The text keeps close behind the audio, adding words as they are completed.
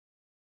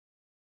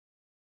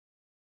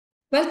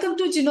Welcome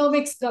to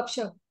Genomics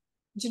Gupshup.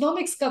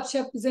 Genomics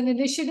Gupshup is an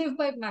initiative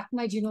by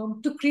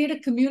MapmyGenome to create a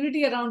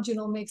community around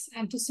genomics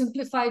and to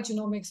simplify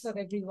genomics for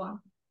everyone.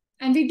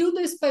 And we do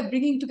this by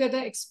bringing together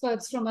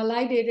experts from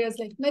allied areas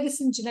like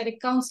medicine, genetic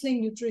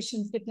counseling,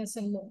 nutrition, fitness,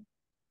 and more.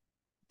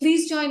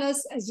 Please join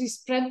us as we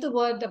spread the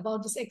word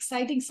about this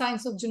exciting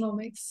science of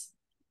genomics.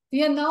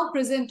 We are now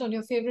present on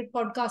your favorite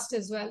podcast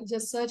as well.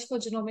 Just search for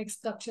Genomics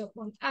Gupshup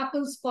on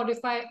Apple,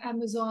 Spotify,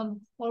 Amazon,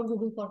 or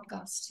Google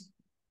Podcast.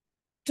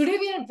 Today,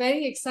 we are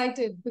very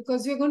excited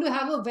because we're going to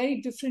have a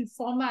very different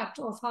format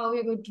of how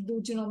we're going to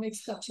do Genomics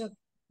Gupshup.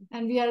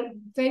 And we are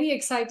very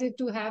excited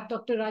to have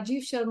Dr.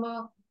 Rajeev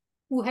Sharma,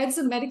 who heads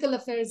the medical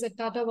affairs at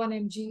Tata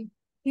 1mg.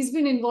 He's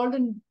been involved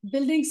in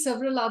building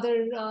several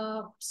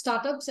other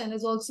startups and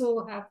has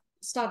also have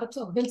startups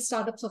or built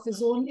startups of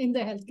his own in the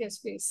healthcare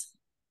space.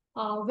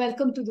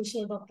 Welcome to the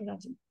show, Dr.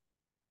 Rajeev.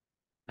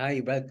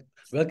 Hi,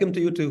 welcome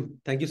to you too.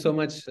 Thank you so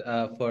much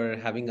for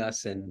having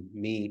us and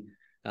me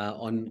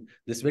on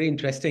this very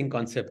interesting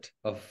concept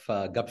of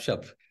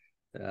Gupshup.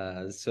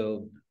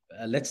 So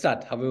let's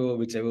start,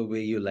 whichever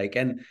way you like.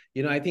 And,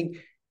 I think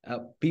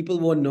people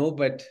won't know,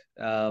 but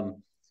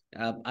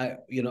I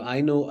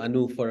know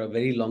Anu for a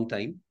very long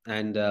time.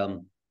 And,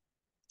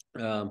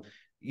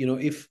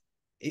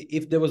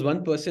 if there was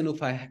one person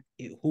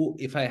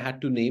if I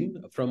had to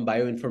name from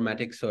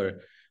bioinformatics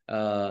or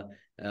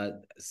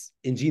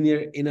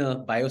engineer in a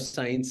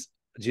bioscience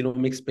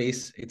genomic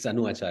space, it's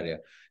Anu Acharya.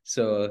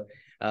 So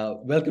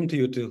welcome to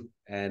you too.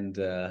 And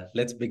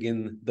let's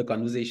begin the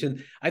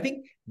conversation. I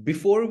think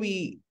before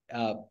we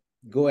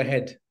go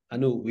ahead,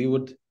 Anu,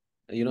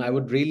 I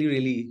would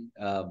really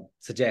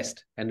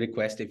suggest and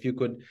request if you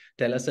could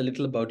tell us a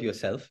little about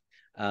yourself,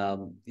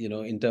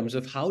 in terms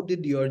of how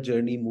did your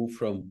journey move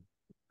from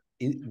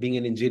being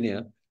an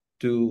engineer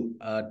to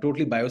a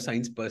totally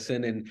bioscience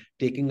person and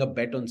taking a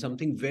bet on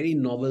something very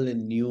novel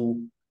and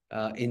new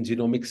in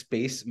genomic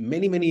space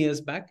many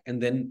years back,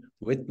 and then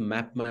with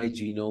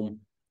MapmyGenome,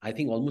 I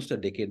think almost a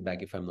decade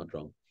back, if I'm not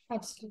wrong.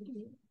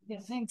 Absolutely. Yeah,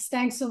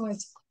 thanks so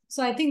much.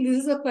 So I think this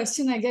is a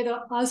question I get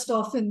asked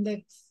often, that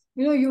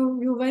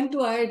you went to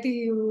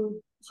IIT,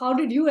 how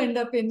did you end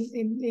up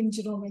in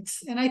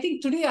genomics? And I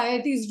think today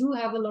IITs do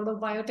have a lot of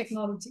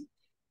biotechnology,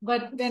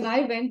 but when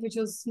I went, which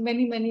was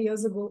many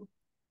years ago,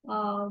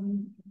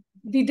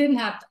 we didn't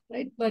have that,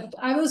 right? But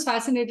I was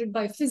fascinated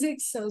by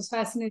physics. I was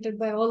fascinated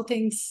by all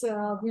things,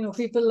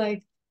 people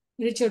like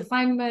Richard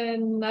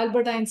Feynman,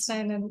 Albert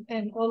Einstein,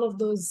 and all of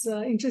those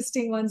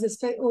interesting ones,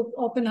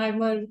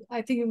 Oppenheimer.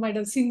 I think you might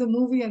have seen the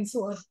movie and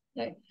so on,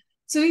 right?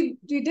 So we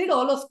did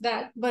all of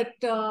that, but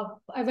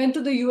I went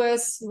to the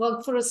US,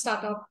 worked for a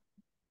startup,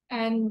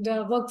 and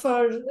worked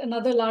for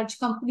another large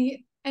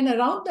company. And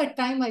around that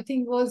time, I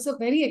think was a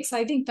very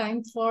exciting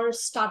time for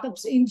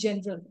startups in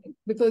general, right?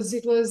 Because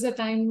it was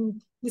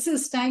this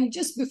is time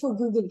just before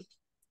Google.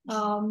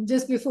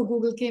 Just before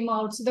Google came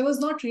out. So there was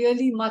not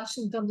really much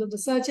in terms of the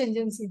search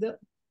engines either.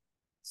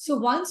 So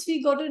once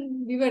we got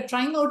in, we were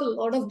trying out a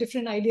lot of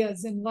different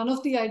ideas. And one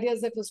of the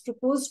ideas that was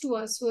proposed to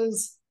us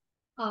was,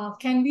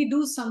 can we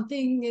do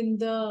something in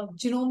the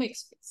genomics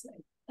space?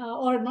 Right?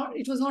 Or not,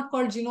 it was not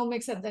called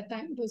genomics at that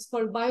time. It was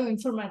called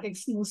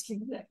bioinformatics mostly.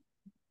 Right?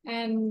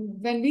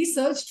 And when we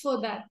searched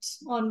for that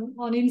on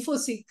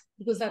InfoSeek,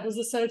 because that was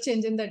the search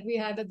engine that we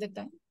had at the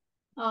time,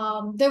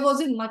 there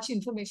wasn't much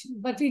information,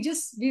 but we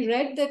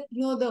read that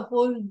the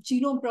whole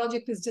genome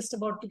project is just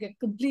about to get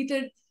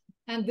completed,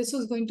 and this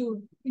was going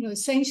to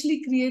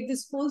essentially create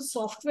this whole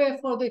software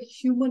for the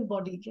human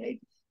body, right?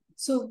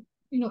 So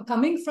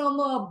coming from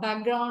a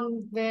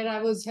background where I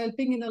was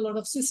helping in a lot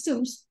of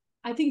systems,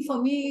 I think for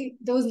me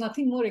there was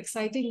nothing more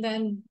exciting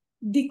than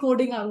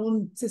decoding our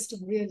own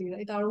system, really,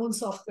 right? Our own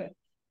software.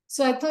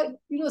 So I thought,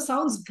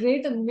 sounds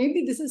great, and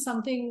maybe this is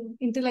something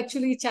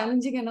intellectually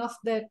challenging enough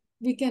that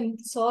we can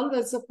solve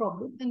as a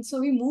problem. And so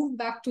we moved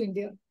back to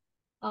India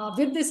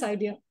with this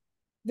idea,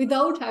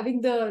 without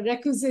having the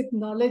requisite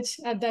knowledge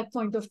at that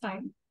point of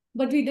time.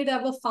 But we did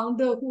have a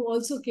founder who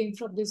also came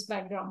from this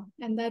background.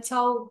 And that's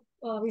how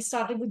we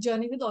started the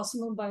journey with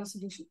Awesome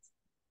Biosolutions.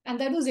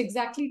 And that was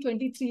exactly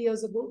 23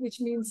 years ago,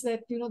 which means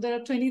that, there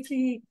are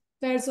 23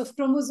 pairs of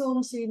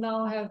chromosomes. We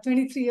now have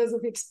 23 years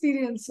of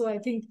experience. So I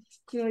think,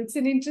 it's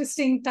an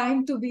interesting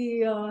time to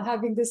be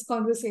having this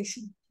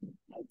conversation.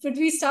 But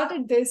we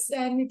started this,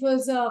 and it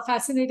was a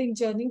fascinating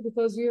journey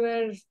because we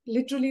were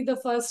literally the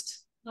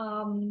first,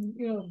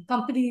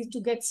 company to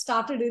get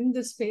started in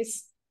this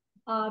space.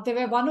 There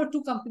were one or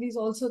two companies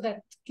also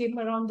that came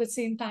around the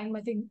same time,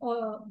 I think,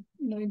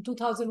 in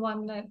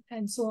 2001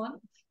 and so on.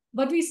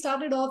 But we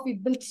started off, we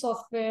built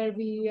software,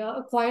 we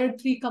acquired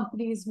 3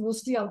 companies,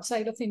 mostly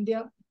outside of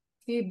India.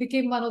 We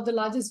became one of the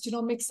largest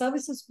genomic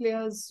services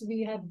players.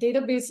 We had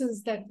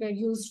databases that were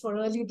used for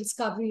early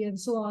discovery and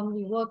so on.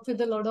 We worked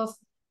with a lot of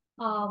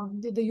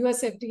the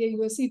US FDA,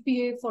 US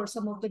EPA for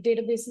some of the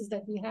databases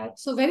that we had.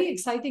 So very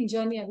exciting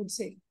journey, I would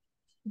say.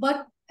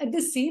 But at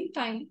the same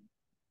time,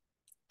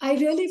 I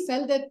really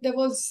felt that there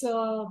was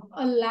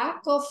a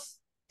lack of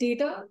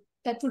data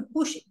that would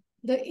push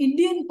the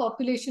Indian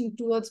population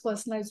towards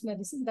personalized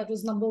medicine. That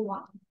was number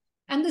one.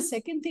 And the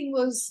second thing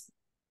was,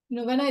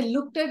 when I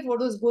looked at what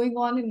was going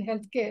on in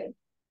healthcare,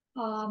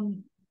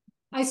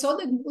 I saw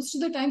that most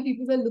of the time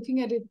people were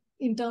looking at it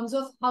in terms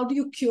of how do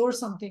you cure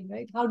something,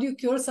 right? How do you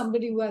cure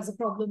somebody who has a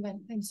problem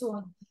and so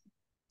on.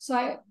 So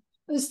I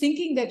was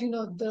thinking that,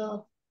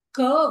 the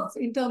curve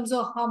in terms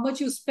of how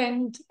much you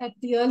spend at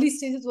the early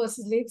stages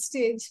versus late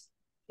stage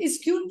is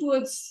skewed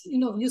towards,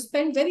 you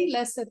spend very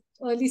less at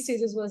early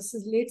stages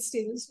versus late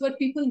stages, but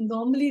people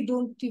normally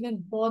don't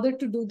even bother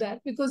to do that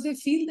because they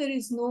feel there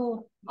is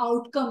no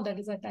outcome that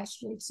is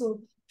attached to it.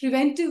 So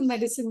preventive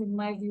medicine, in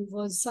my view,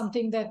 was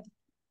something that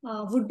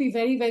would be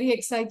very, very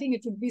exciting.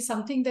 It would be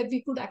something that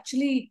we could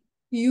actually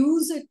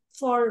use it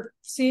for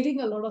saving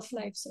a lot of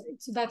lives.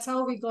 Right? So that's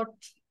how we got,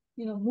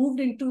 moved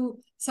into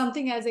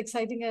something as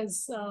exciting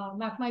as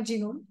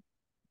MapmyGenome.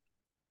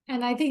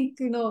 And I think,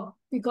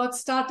 we got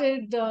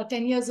started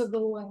 10 years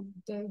ago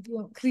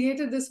and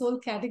created this whole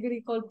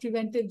category called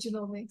preventive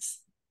genomics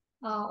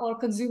or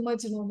consumer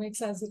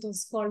genomics, as it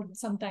is called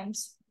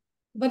sometimes.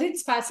 But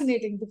it's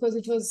fascinating because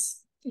it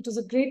was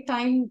a great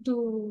time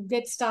to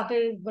get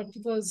started, but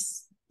it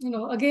was,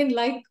 again,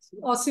 like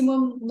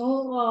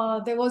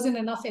Osimum, there wasn't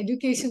enough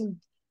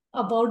education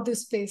about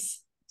this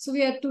space. So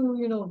we had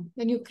to,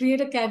 when you create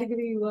a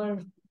category,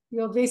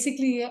 you're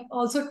basically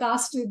also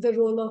tasked with the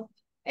role of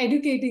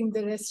educating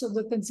the rest of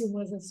the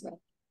consumers as well.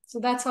 So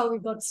that's how we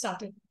got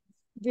started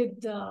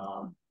with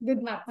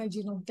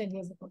MapmyGenome 10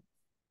 years ago.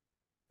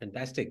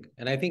 Fantastic.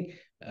 And I think,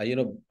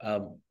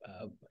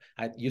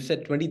 you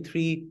said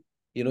 23,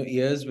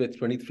 years with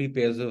 23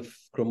 pairs of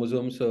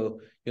chromosomes. So,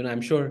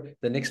 I'm sure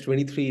the next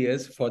 23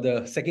 years for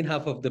the second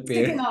half of the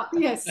pair. Second half,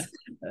 yes.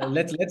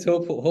 Let's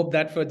hope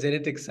that for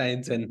genetic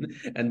science and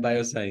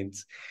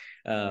bioscience.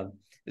 So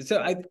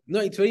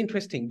it's very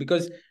interesting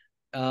because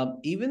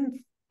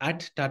even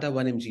at Tata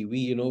 1mg,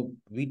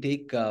 we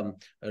take a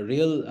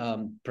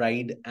real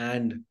pride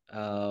and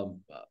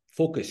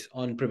focus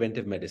on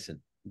preventive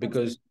medicine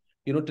because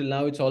till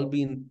now it's all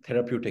been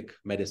therapeutic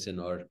medicine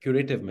or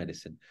curative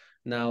medicine.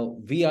 Now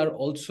we are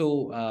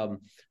also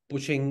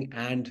pushing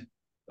and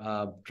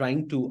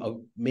trying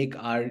to make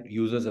our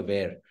users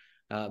aware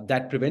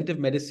that preventive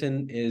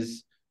medicine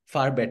is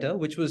far better,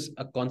 which was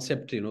a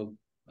concept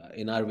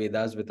in our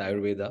Vedas with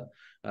Ayurveda,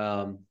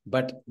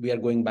 but we are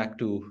going back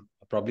to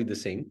probably the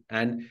same.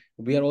 And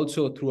we are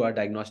also, through our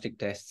diagnostic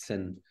tests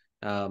and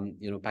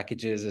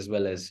packages, as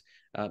well as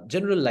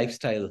general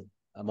lifestyle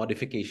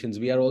modifications,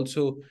 we are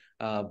also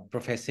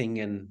professing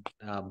and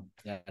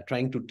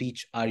trying to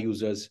teach our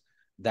users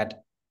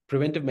that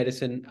preventive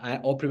medicine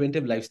or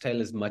preventive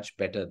lifestyle is much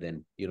better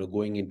than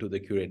going into the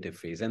curative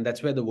phase. And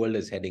that's where the world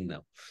is heading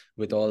now,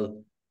 with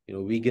all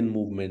vegan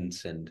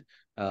movements and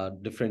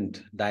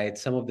different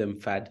diets, some of them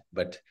fad,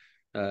 but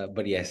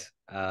yes,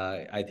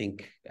 I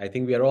think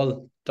we are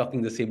all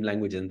talking the same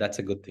language, and that's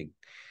a good thing.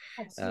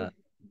 Absolutely.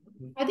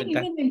 I think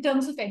even in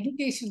terms of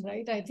education,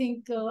 right? I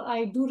think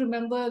I do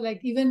remember, like,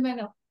 even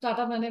when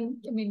Tata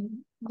 1M,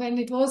 when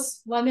it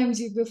was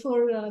 1mg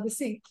before this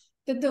thing,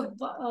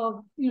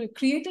 that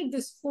created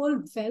this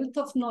whole wealth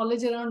of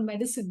knowledge around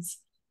medicines.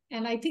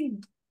 And I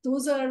think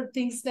those are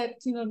things that,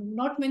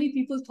 not many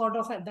people thought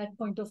of at that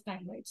point of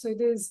time, right? So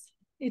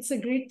it's a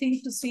great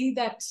thing to see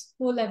that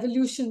whole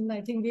evolution.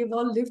 I think we've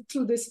all lived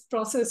through this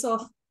process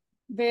of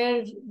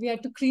where we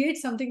had to create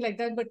something like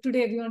that, but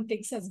today everyone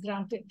takes as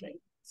granted, right?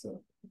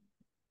 So.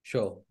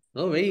 Sure.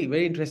 No, very,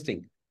 very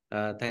interesting.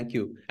 Thank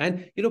you.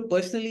 And,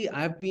 personally,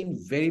 I've been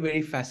very,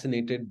 very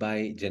fascinated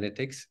by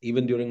genetics,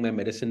 even during my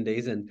medicine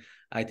days. And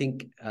I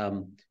think,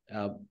 and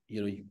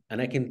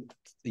I can,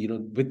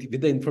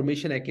 with the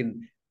information, I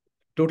can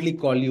totally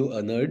call you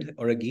a nerd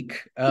or a geek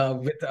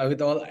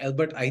with all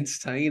Albert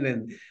Einstein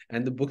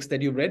and the books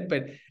that you've read,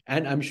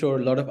 and I'm sure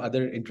a lot of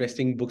other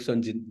interesting books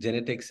on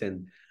genetics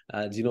and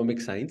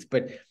genomic science.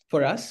 But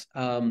for us,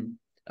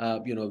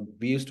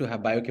 we used to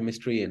have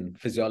biochemistry and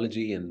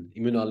physiology and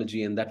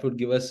immunology, and that would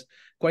give us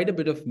quite a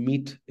bit of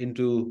meat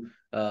into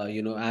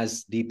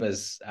as deep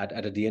as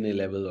at a DNA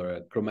level or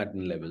a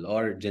chromatin level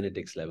or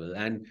genetics level,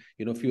 and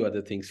a few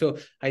other things. So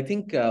I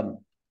think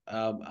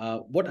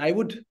what I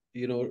would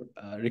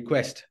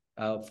request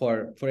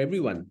for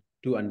everyone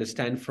to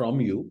understand from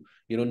you,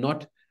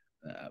 not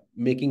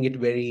making it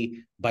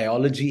very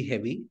biology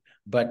heavy,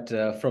 but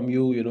from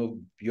you,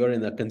 you're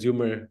in a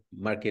consumer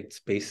market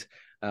space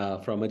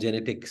from a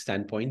genetic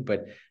standpoint.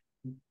 But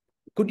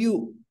could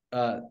you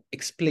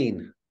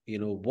explain,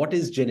 what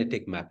is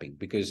genetic mapping?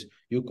 Because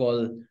you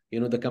call,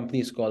 the company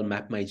is called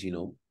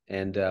MapmyGenome,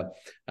 and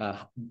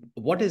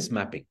what is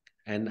mapping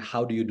and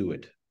how do you do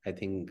it? I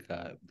think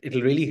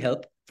it'll really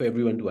help for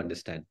everyone to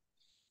understand.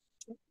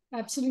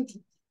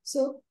 Absolutely.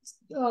 So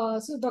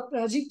Dr.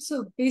 Rajeev,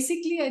 so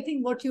basically, I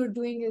think what you're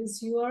doing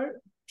is you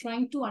are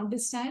trying to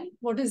understand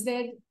what is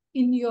there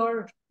in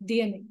your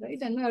DNA, right?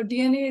 And our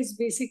DNA is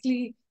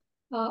basically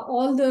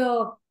all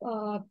the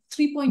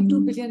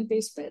 3.2 billion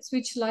base pairs,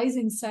 which lies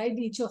inside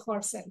each of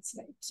our cells,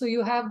 right? So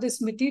you have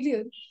this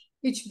material,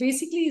 which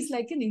basically is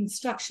like an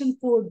instruction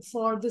code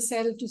for the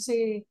cell to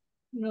say,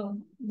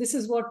 this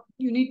is what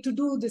you need to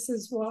do. This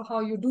is how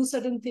you do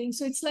certain things.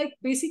 So it's like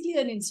basically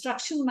an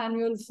instruction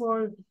manual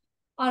for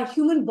our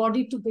human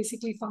body to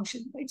basically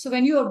function, right? So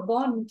when you are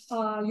born,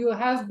 you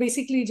have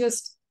basically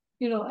just,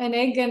 an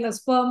egg and a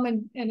sperm,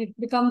 and it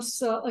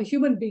becomes a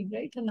human being,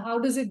 right? And how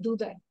does it do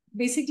that?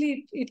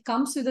 Basically, it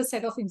comes with a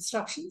set of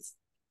instructions,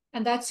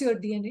 and that's your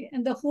DNA.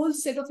 And the whole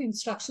set of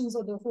instructions,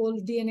 or the whole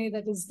DNA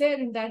that is there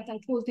in that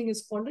whole thing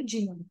is called a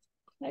genome,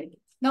 right?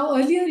 Now,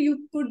 earlier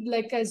you could,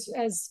 like,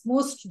 as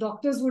most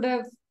doctors would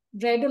have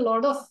read a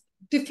lot of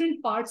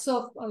different parts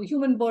of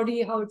human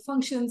body, how it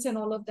functions and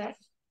all of that.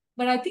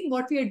 But I think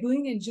what we are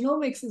doing in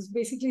genomics is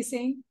basically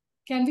saying,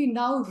 can we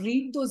now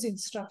read those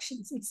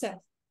instructions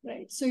itself,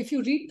 right? So if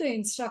you read the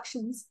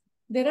instructions,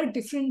 there are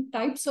different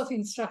types of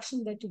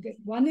instruction that you get.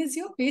 One is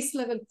your base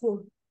level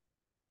code.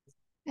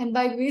 And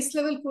by base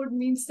level code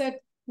means that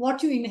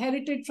what you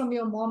inherited from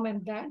your mom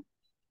and dad.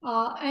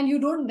 And you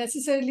don't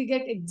necessarily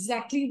get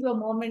exactly your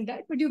mom and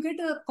dad, but you get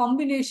a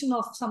combination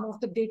of some of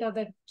the data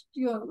that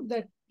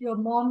your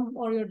mom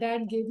or your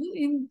dad gave you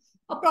in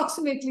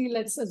approximately,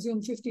 let's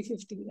assume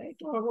 50-50, right?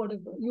 Or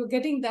whatever. You're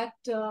getting that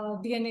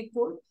DNA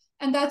code.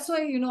 And that's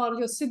why, all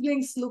your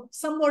siblings look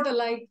somewhat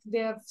alike. They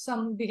have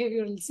some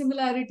behavioral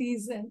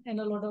similarities and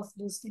a lot of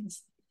those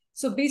things.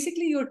 So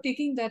basically, you're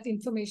taking that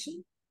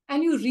information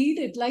and you read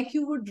it like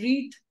you would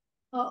read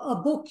a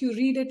book. You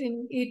read it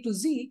in A to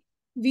Z.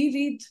 We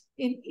read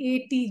in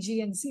A, T,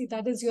 G, and C.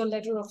 That is your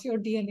letter of your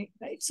DNA,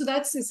 right? So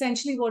that's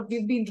essentially what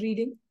we've been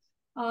reading.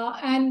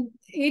 And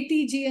A,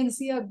 T, G, and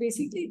C are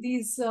basically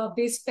these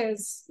base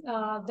pairs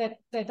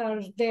that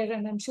are there.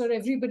 And I'm sure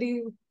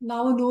everybody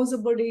now knows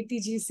about A, T,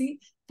 G, C,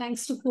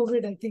 thanks to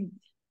COVID, I think.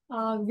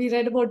 We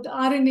read about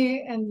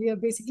RNA, and we are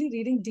basically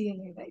reading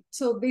DNA, right?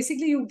 So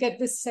basically, you get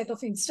this set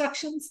of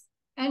instructions,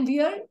 and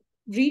we are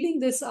reading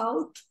this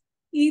out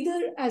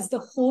either as the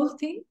whole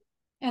thing,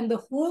 and the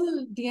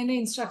whole DNA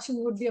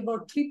instruction would be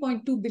about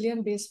 3.2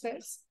 billion base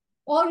pairs,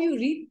 or you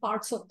read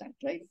parts of that,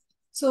 right?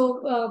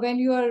 So when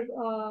you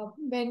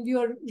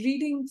are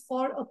reading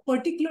for a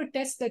particular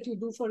test that you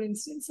do, for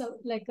instance,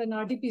 like an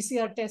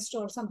RT-PCR test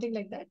or something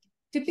like that,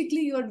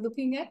 typically you are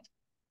looking at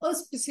a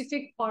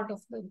specific part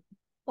of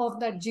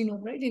that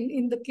genome, right?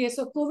 In the case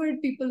of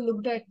COVID, people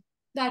looked at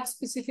that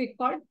specific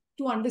part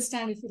to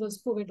understand if it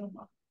was COVID or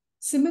not.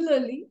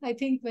 Similarly, I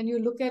think when you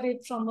look at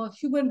it from a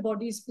human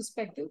body's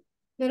perspective,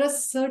 there are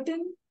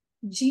certain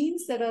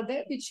genes that are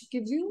there which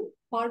gives you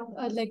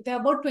like there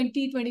are about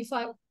 20,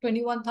 25,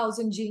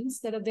 21,000 genes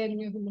that are there in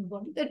your human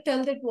body that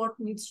tell that what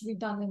needs to be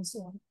done and so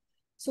on.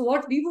 So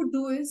what we would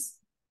do is,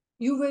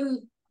 you will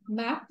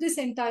map this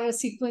entire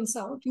sequence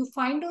out. You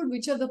find out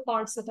which are the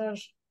parts that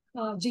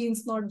are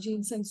genes, not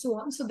genes, and so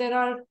on. So there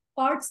are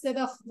parts that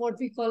are what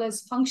we call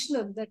as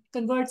functional, that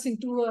converts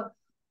into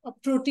a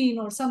protein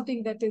or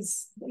something that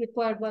is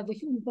required by the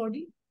human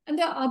body. And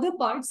there are other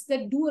parts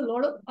that do a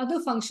lot of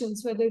other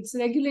functions, whether it's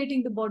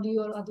regulating the body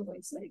or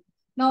otherwise, right?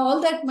 Now,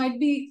 all that might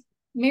be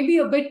maybe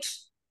a bit,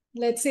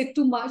 let's say,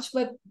 too much,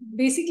 but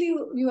basically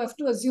you have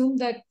to assume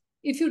that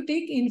if you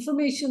take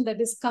information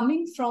that is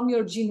coming from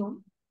your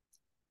genome,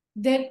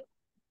 that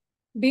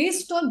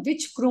based on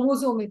which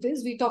chromosome it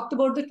is, we talked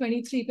about the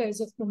 23 pairs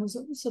of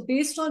chromosomes. So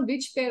based on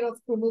which pair of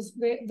chromosomes,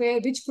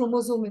 which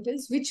chromosome it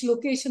is, which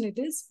location it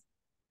is,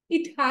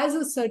 it has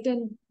a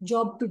certain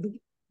job to do,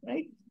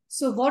 right?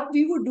 So what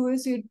we would do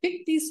is we'd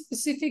pick these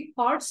specific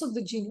parts of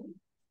the genome,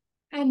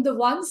 and the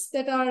ones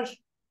that are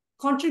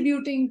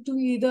contributing to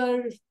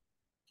either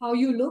how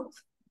you look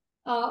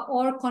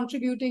or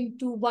contributing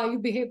to why you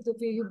behave the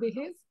way you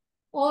behave,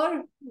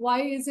 or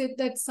why is it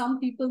that some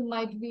people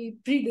might be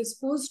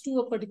predisposed to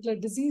a particular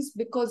disease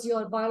because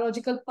your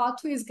biological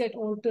pathways get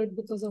altered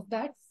because of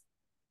that.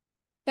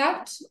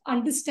 That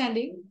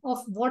understanding of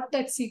what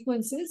that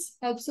sequence is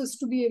helps us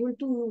to be able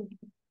to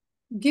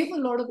give a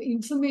lot of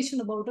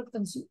information about a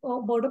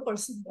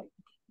person, right?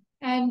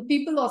 And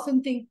people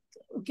often think,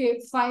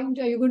 okay, fine,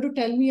 are you going to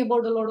tell me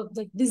about a lot of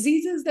the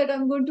diseases that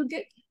I'm going to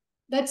get?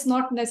 That's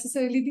not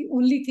necessarily the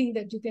only thing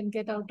that you can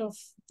get out of,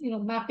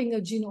 mapping a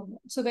genome.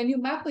 So when you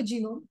map a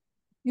genome,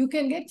 you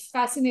can get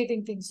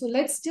fascinating things. So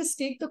let's just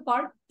take the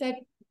part that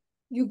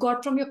you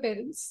got from your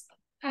parents,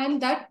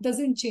 and that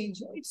doesn't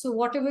change, right? So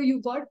whatever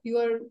you got,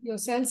 your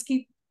cells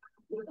keep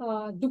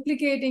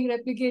duplicating,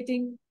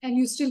 replicating, and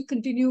you still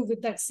continue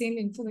with that same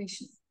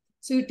information.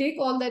 So you take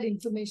all that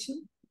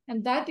information,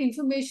 and that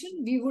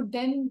information we would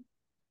then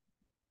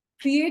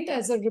create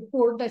as a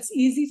report that's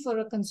easy for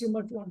a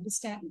consumer to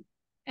understand.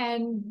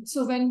 And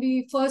so when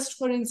we first,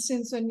 for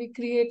instance, when we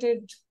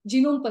created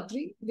Genome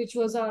Patri, which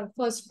was our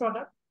first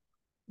product,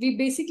 we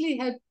basically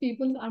helped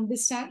people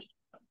understand,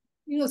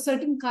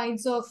 certain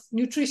kinds of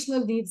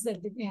nutritional needs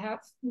that they may have.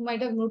 You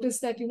might have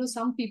noticed that,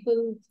 some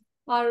people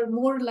are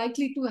more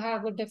likely to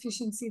have a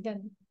deficiency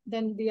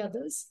than the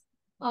others.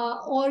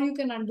 Or you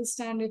can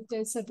understand if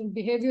there's certain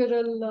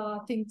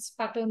behavioral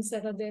patterns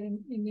that are there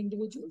in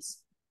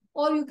individuals.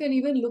 Or you can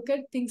even look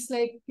at things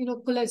like,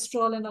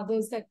 cholesterol and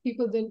others that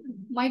people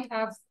might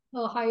have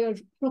a higher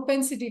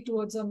propensity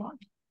towards or not.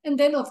 And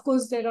then, of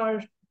course, there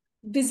are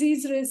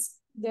disease risk,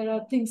 There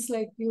are things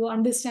like you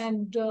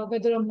understand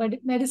whether a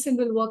medicine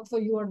will work for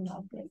you or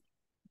not, right?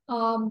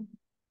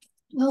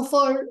 Now,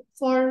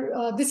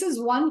 this is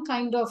one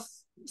kind of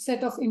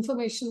set of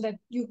information that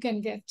you can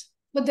get,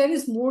 but there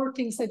is more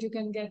things that you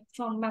can get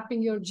from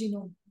mapping your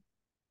genome.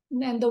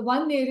 And the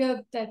one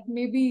area that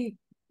maybe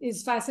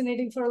is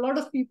fascinating for a lot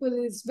of people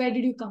is, where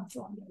did you come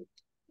from?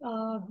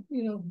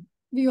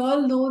 We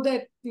all know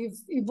that we've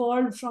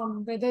evolved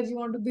from, whether you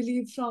want to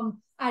believe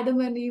from Adam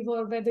and Eve,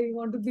 or whether you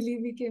want to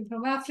believe we came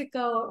from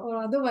Africa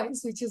or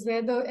otherwise, which is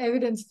where the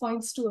evidence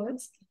points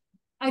towards.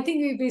 I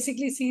think we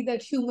basically see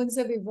that humans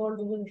have evolved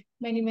over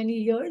many, many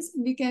years.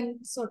 We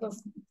can sort of,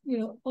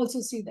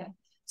 also see that.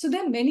 So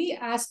there are many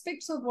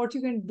aspects of what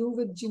you can do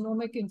with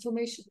genomic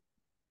information.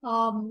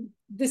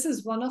 This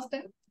is one of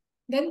them.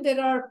 Then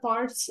there are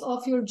parts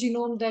of your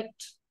genome that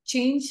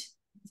change.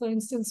 For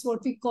instance,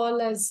 what we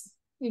call as,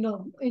 in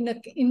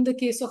the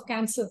case of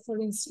cancer, for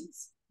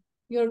instance,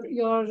 a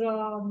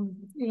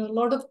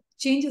lot of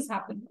changes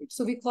happen. Right?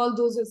 So we call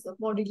those as the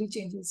bodily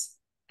changes.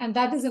 And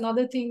that is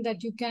another thing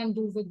that you can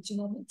do with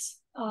genomics.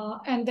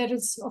 And there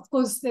is, of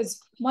course, there's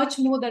much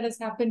more that has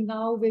happened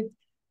now with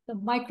the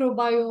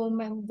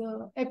microbiome and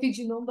the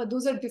epigenome, but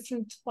those are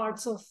different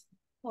parts of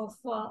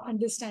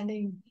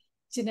understanding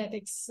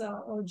genetics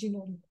or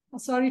genome.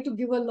 Sorry to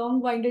give a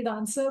long-winded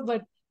answer,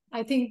 but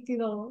I think,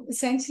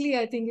 essentially,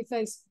 I think if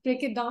I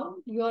break it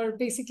down, you are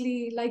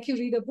basically, like you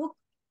read a book,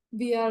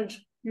 we are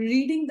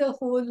reading the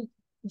whole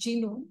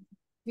genome.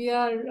 We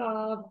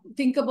are,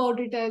 think about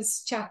it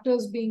as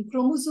chapters being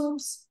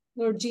chromosomes,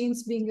 your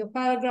genes being your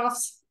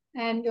paragraphs,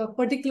 and your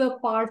particular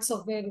parts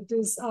of where it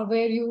is,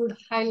 where you would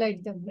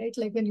highlight them, right?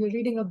 Like when you're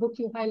reading a book,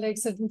 you highlight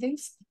certain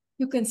things.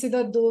 You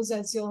consider those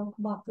as your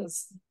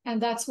markers.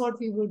 And that's what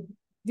we would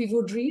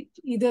read,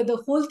 either the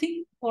whole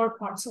thing or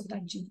parts of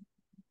that gene.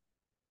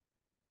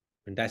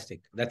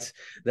 Fantastic. That's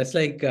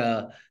like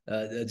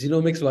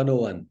genomics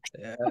 101.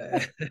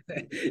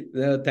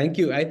 Thank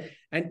you.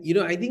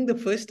 I think the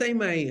first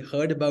time I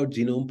heard about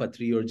genome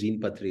patri or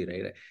gene patri,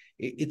 right?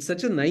 It's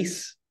such a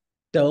nice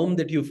term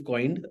that you've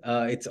coined.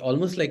 It's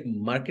almost like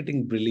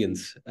marketing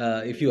brilliance,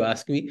 if you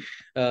ask me.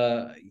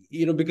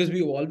 Because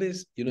we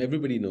always,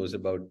 everybody knows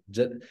about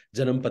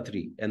janam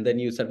patri, and then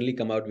you suddenly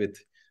come out with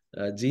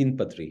gene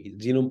patri,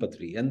 genome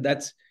patri, and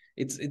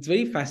it's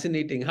very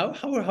fascinating.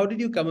 How did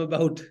you come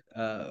about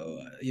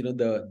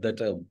the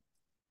term?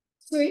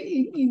 So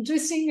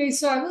interestingly,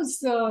 so I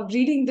was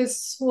reading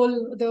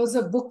there was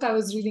a book I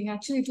was reading.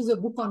 Actually, it was a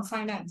book on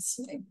finance.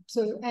 Right?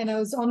 So, and I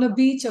was on a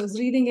beach, I was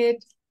reading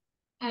it,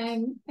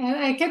 and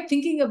I kept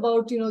thinking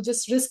about,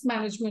 just risk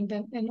management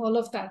and all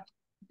of that.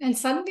 And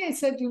suddenly I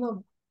said,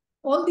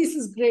 all this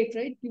is great,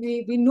 right?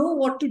 We know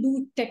what to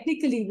do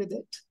technically with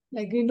it.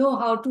 Like we know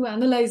how to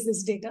analyze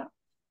this data,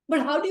 but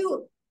how do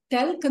you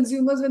tell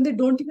consumers when they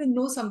don't even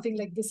know something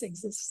like this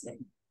exists?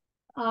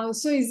 Right?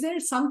 So is there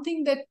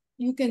something that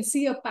you can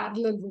see a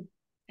parallel with?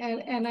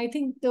 And I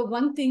think the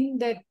one thing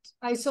that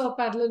I saw a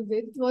parallel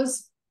with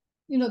was,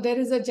 there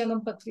is a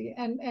Janam Patri.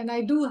 And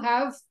I do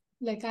have,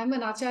 like, I'm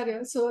an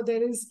Acharya, so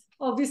there is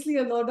obviously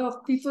a lot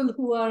of people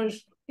who are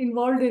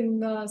involved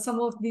in some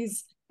of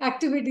these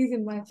activities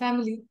in my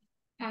family.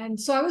 And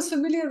so I was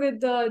familiar with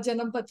the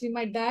Janam Patri.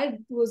 My dad,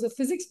 who was a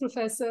physics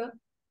professor,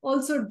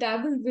 also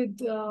dabbled with,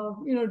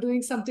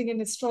 doing something in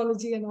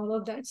astrology and all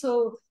of that.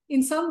 So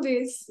in some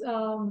ways,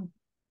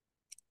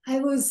 I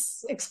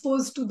was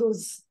exposed to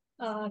those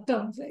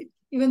terms, right?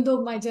 Even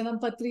though my Janam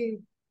Patri,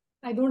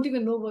 I don't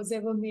even know was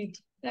ever made,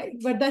 right?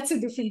 But that's a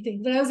different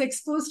thing. But I was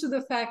exposed to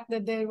the fact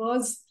that there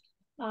was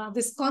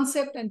this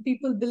concept, and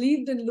people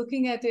believed in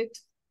looking at it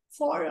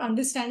for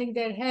understanding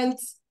their health,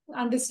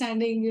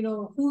 understanding,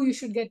 who you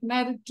should get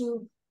married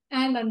to,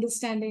 and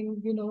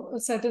understanding,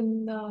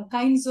 certain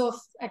kinds of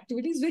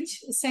activities,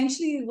 which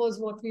essentially was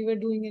what we were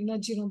doing in a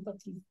Genome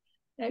Patri,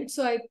 right?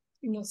 So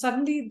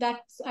suddenly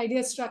that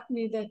idea struck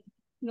me that,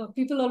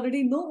 people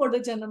already know what a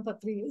Janam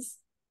Patri is.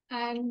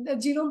 And a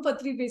Genome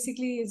Patri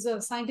basically is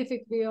a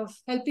scientific way of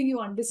helping you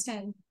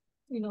understand,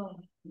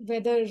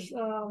 whether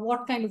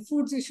what kind of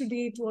foods you should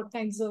eat, what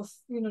kinds of,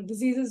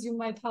 diseases you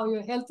might, how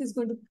your health is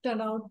going to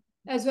turn out,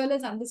 as well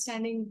as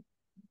understanding,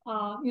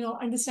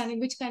 understanding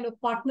which kind of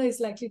partner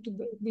is likely to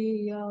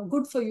be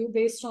good for you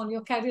based on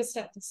your carrier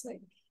status,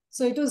 right?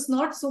 So it was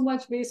not so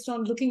much based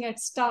on looking at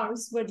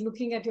stars, but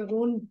looking at your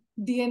own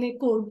DNA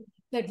code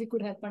that we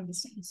could help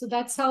understand. So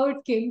that's how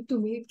it came to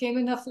me. It came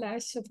in a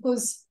flash. Of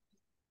course,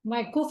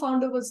 my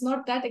co-founder was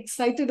not that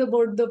excited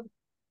about the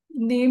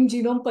name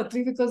Genome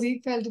Patri because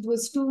he felt it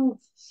was too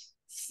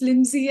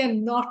flimsy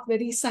and not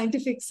very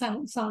scientific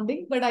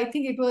sounding. But I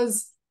think it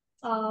was,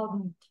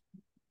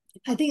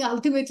 I think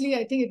ultimately,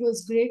 I think it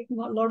was great. A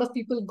lot of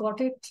people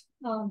got it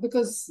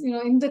because,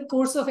 in the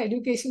course of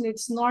education,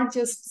 it's not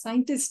just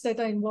scientists that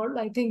are involved.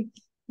 I think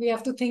we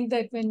have to think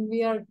that when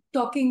we are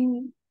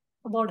talking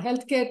about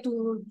healthcare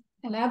to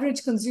an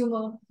average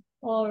consumer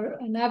or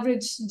an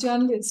average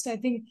journalist, I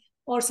think,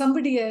 or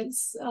somebody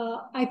else,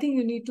 I think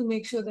you need to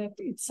make sure that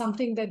it's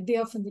something that they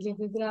are familiar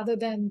with rather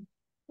than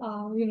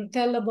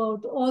tell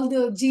about all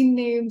the gene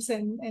names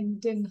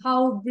and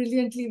how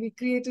brilliantly we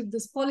created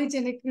this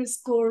polygenic risk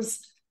scores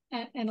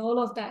and all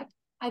of that.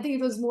 I think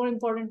it was more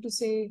important to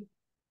say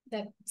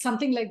that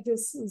something like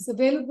this is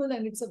available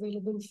and it's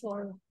available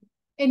for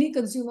any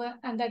consumer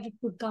and that it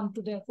could come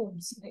to their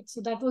homes, right?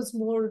 So that was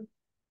more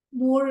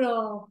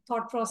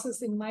thought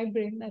process in my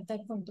brain at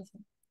that point of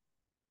time.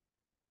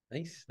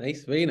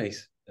 Nice, very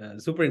nice.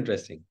 Super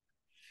interesting.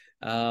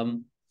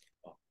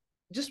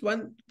 Just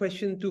one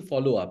question to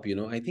follow up.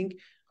 I think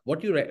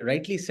what you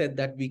rightly said,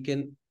 that we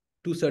can,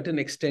 to a certain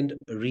extent,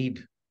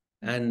 read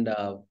and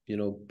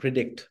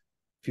predict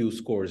few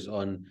scores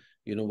on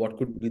what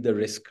could be the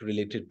risk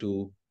related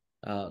to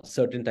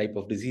certain type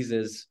of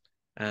diseases,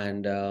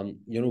 and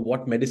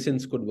what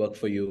medicines could work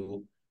for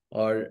you,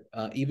 or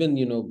even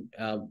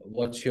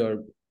what's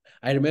your.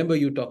 I remember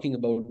you talking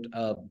about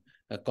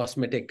a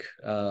cosmetic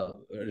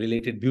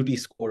related beauty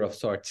score of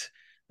sorts,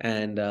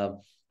 and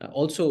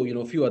also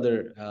a few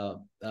other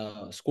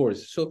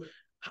scores. So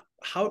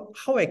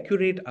how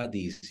accurate are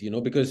these?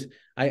 Because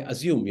I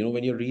assume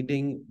when you're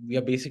reading, we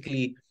are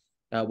basically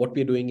what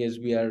we're doing is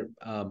we are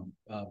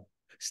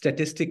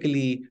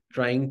statistically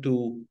trying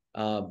to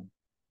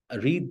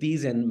read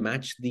these and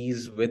match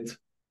these with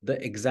the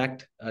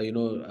exact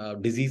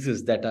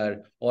diseases that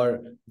are,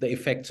 or the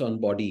effects on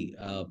body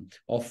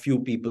of few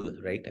people,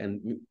 right?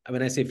 And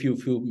when I say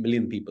few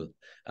million people,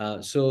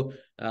 so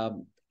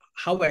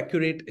how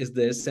accurate is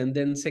this? And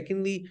then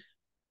secondly,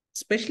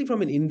 especially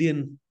from an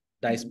Indian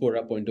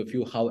diaspora point of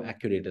view, how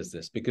accurate is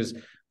this? Because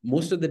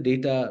most of the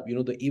data,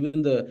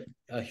 even the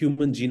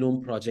Human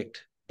Genome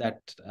Project that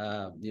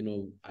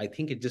I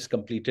think it just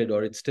completed,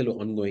 or it's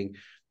still ongoing,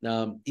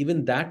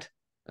 even that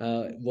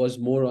was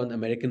more on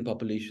American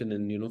population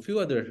and a few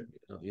other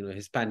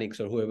Hispanics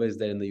or whoever is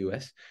there in the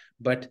US.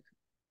 But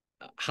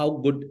how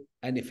good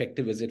and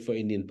effective is it for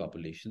Indian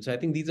population? So I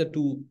think these are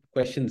two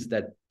questions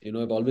that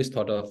I've always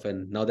thought of,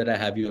 and now that I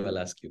have you, I'll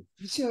ask you.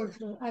 Sure,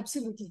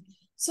 absolutely.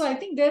 So I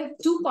think there are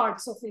two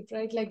parts of it,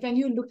 right? Like when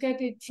you look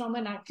at it from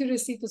an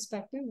accuracy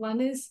perspective,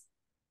 one is,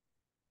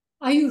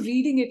 are you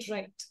reading it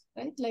right?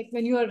 Right? Like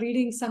when you are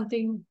reading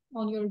something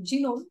on your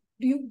genome,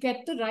 do you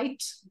get the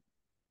right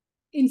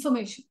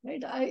information,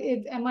 right?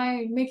 Am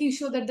I making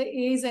sure that the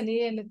A is an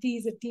A and a T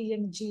is a T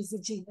and a G is a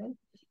G, right?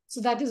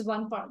 So that is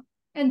one part.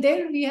 And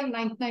there we have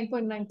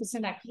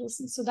 99.9%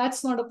 accuracy. So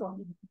that's not a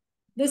problem.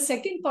 The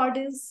second part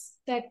is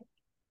that,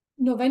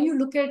 when you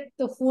look at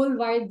the whole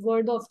wide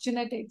world of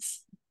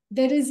genetics,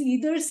 there is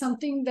either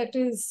something that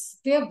is,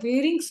 they are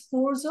varying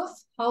scores of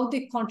how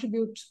they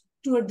contribute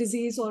to a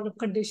disease or a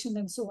condition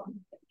and so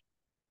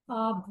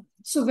on.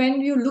 So when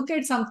you look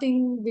at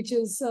something which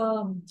is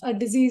a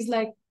disease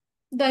like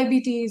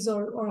diabetes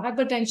or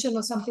hypertension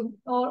or something,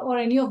 or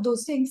any of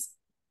those things,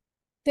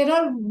 there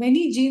are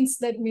many genes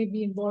that may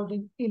be involved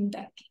in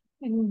that.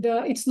 And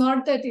it's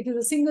not that it is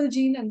a single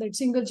gene and that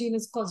single gene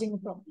is causing a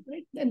problem,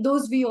 right? And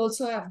those, we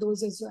also have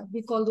those as well.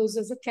 We call those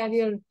as a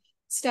carrier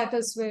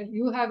status, where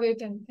you have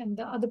it and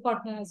the other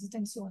partner has it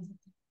and so on.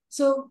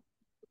 So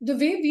the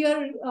way we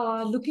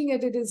are looking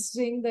at it is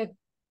saying that,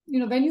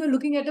 when you're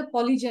looking at a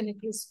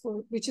polygenic risk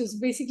score, which is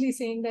basically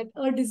saying that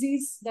a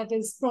disease that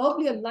is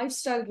probably a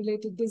lifestyle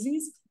related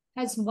disease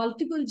has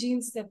multiple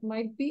genes that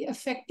might be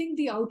affecting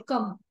the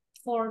outcome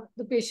for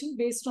the patient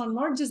based on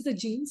not just the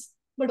genes,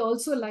 but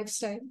also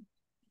lifestyle.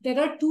 There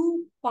are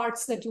two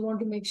parts that you want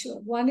to make sure.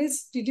 One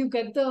is, did you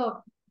get the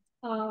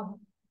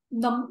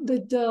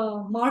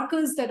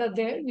markers that are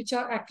there, which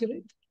are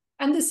accurate?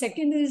 And the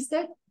second is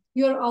that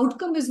your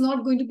outcome is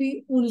not going to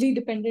be only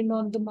dependent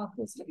on the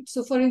markers, right?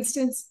 So for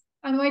instance,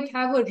 I might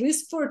have a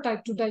risk for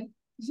type 2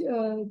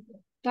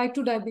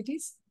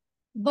 diabetes,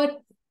 but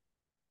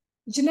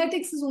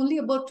genetics is only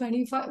about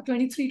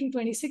 23 to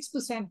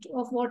 26%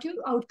 of what your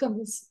outcome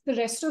is. The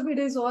rest of it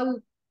is all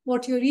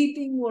what you're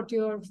eating, what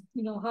you're,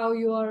 how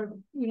you are,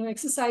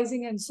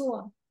 exercising and so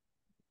on.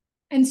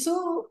 And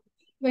so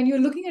when you're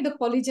looking at a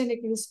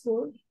polygenic risk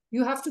score,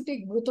 you have to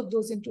take both of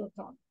those into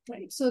account,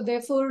 right? So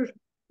therefore,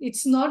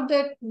 it's not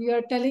that we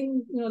are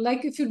telling,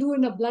 like if you do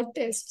in a blood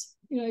test,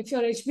 if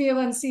your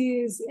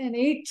HbA1c is an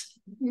 8,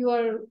 you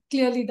are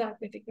clearly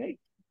diabetic, right?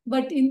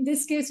 But in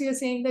this case, we are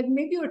saying that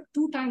maybe you're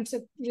 2 times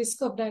at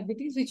risk of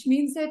diabetes, which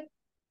means that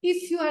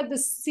if you had the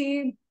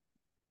same,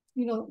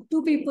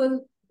 2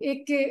 people,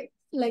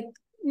 like,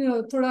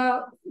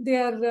 they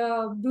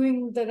are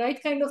doing the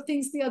right kind of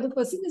things, the other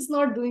person is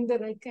not doing the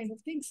right kind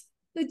of things.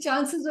 The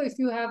chances of, if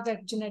you have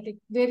that genetic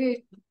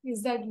variant,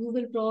 is that you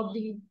will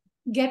probably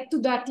get to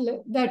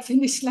that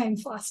finish line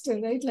faster,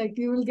 right? Like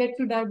you will get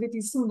to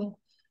diabetes sooner.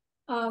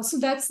 So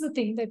that's the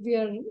thing that we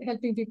are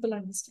helping people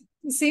understand.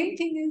 The same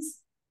thing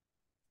is,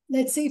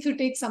 let's say if you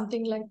take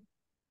something like,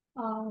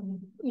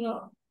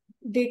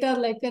 data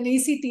like an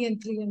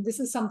ACTN3, and this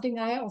is something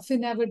I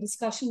often have a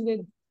discussion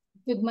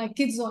with my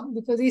kids on,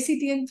 because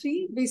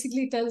ACTN3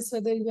 basically tells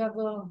whether you have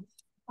a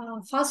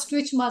fast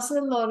twitch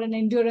muscle or an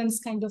endurance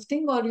kind of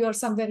thing, or you are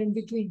somewhere in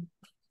between.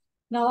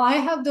 Now I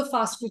have the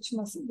fast twitch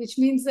muscle, which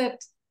means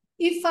that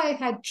if I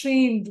had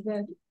trained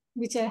well,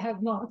 which I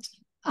have not,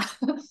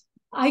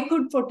 I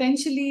could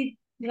potentially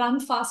run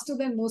faster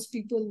than most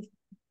people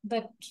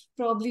that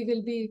probably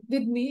will be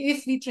with me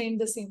if we train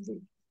the same way.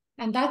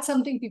 And that's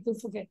something people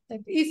forget, that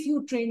if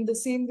you train the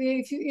same way,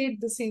 if you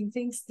ate the same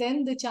things,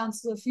 then the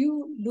chances of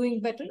you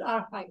doing better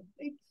are higher,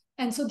 right?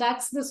 And so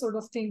that's the sort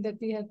of thing that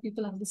we help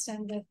people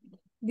understand, that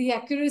the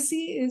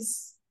accuracy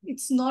is,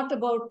 it's not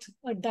about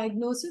a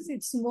diagnosis,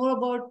 it's more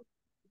about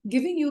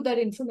giving you that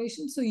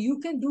information so you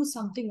can do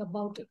something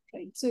about it,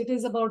 right? So it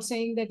is about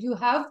saying that you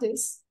have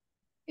this.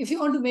 If you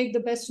want to make the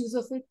best use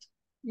of it,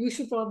 you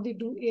should probably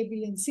do A,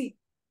 B, and C,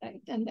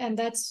 right? And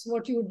that's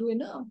what you would do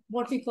in a,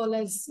 what we call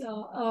as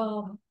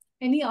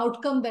any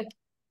outcome that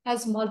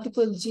has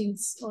multiple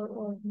genes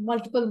or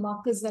multiple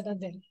markers that are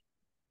there.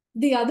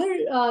 The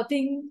other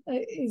thing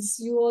is,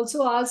 you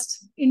also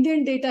asked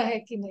Indian data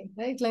hacking,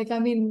 right? Like, I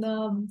mean,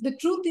 the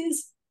truth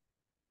is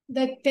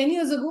that 10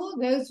 years ago,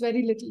 there was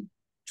very little.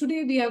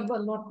 Today, we have a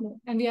lot more,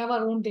 and we have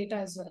our own data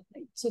as well,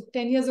 right? So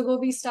 10 years ago,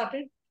 we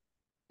started.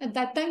 At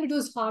that time, it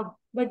was hard.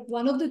 But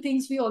one of the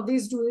things we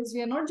always do is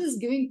we are not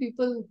just giving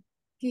people,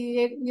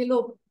 you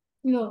know,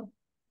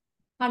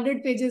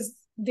 100 pages,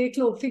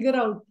 figure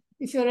out.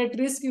 If you're at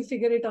risk, you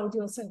figure it out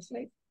yourself,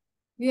 right?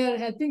 We are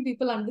helping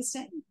people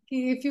understand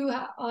if you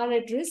are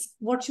at risk,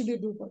 what should you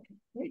do about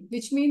it, right?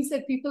 Which means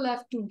that people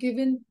have to give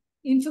in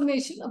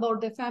information about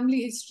their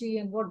family history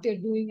and what they're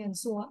doing and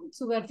so on.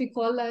 So what we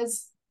call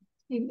as,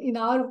 in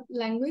our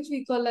language,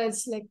 we call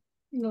as like,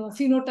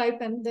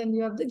 phenotype, and then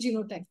you have the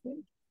genotype,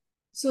 right?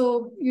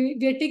 So we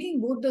are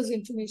taking both those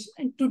information.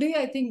 And today,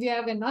 I think we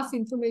have enough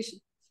information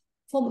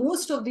for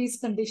most of these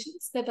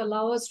conditions that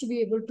allow us to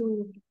be able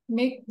to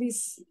make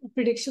these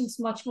predictions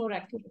much more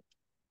accurate.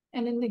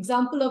 And an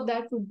example of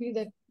that would be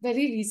that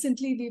very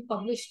recently we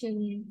published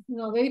in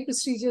a very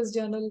prestigious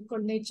journal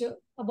called Nature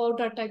about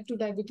our type 2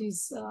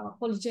 diabetes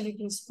polygenic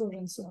risk score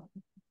and so on.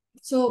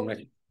 So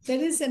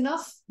there is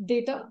enough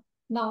data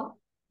now.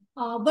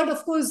 But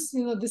of course,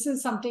 this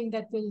is something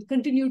that will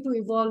continue to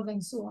evolve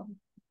and so on.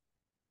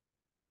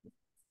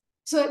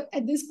 So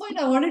at this point,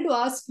 I wanted to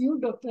ask you,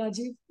 Dr.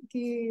 Rajeev,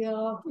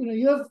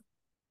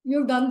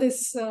 you've done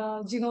this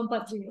genome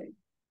patri, right?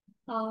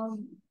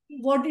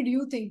 What did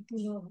you think?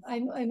 I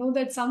know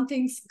that some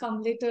things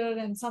come later,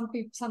 and some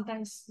people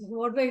sometimes.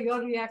 What were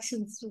your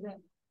reactions to that?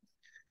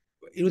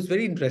 It was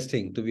very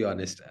interesting, to be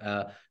honest.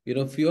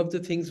 Few of the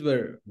things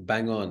were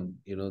bang on.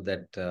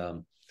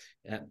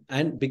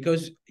 And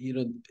because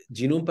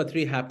genome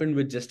patri happened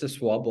with just a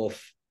swab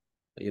of,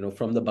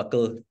 from the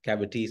buccal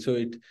cavity,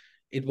 so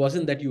it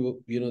wasn't that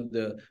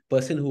the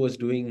person who was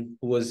doing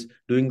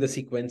the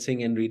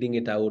sequencing and reading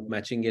it out,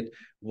 matching it,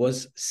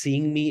 was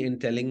seeing me and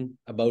telling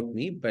about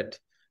me, but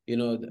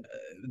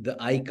the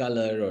eye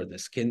color or the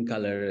skin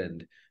color,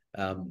 and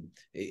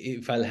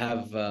if I'll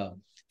have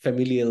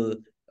familial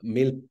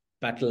male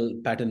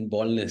pattern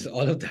baldness,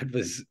 all of that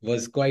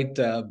was quite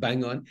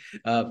bang on.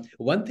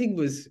 One thing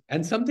was,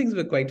 and some things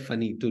were quite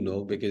funny to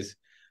know, because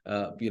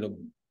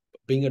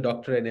being a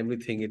doctor and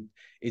everything,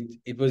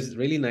 it was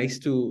really nice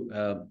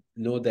to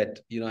know that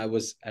I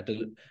was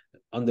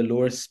on the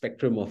lower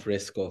spectrum of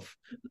risk of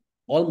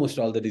almost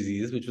all the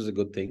diseases, which was a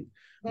good thing.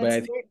 That's but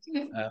I think,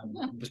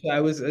 so I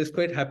was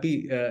quite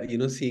happy,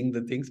 seeing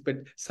the things, but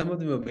some of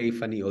them are very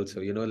funny also.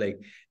 Like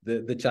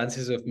the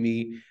chances of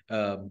me,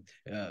 having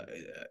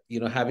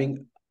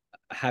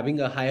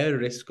a higher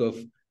risk of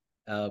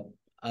uh,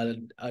 a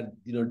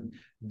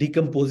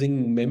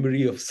decomposing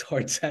memory of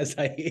sorts as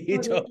I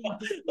age,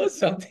 or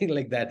something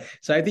like that.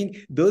 So I think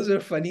those are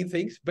funny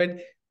things, but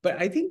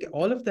I think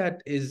all of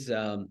that is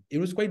it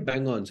was quite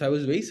bang on. So I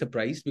was very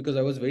surprised, because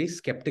I was very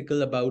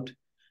skeptical about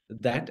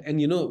that.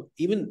 And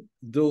even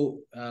though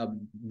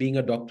being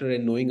a doctor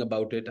and knowing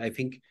about it, I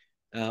think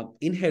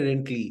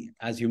inherently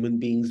as human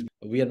beings,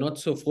 we are not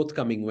so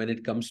forthcoming when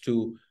it comes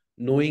to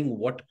knowing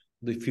what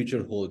the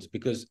future holds.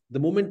 Because the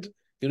moment,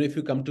 if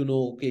you come to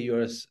know, okay,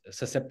 you're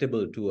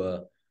susceptible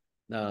to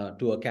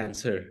a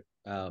cancer,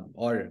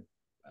 or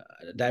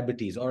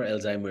diabetes or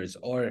Alzheimer's,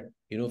 or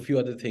a few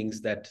other things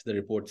that the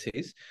report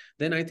says,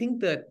 then I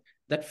think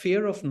that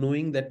fear of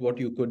knowing that what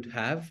you could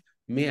have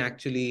may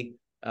actually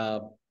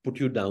put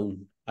you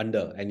down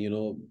under, and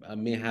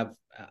may have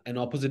an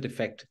opposite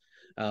effect,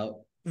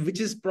 which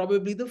is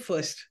probably the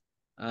first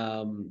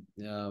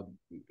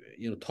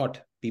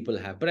thought people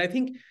have. But I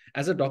think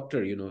as a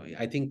doctor,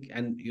 I think,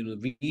 and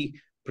we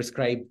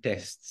prescribe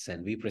tests,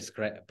 and we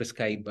prescribe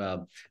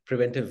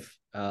preventive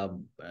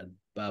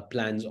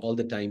plans all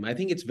the time. I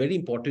think it's very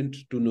important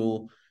to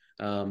know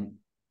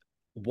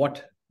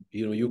what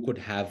you could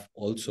have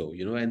also,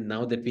 and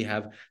now that we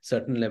have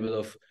certain level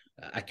of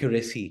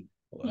accuracy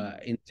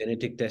in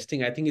genetic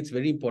testing, I think it's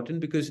very important,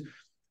 because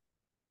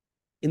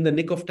in the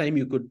nick of time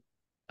you could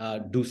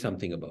do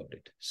something about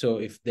it. So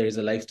if there is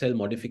a lifestyle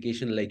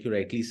modification, like you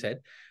rightly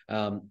said,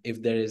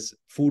 if there is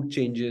food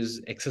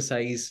changes,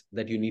 exercise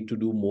that you need to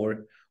do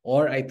more,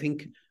 or I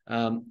think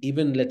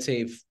even, let's say,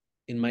 if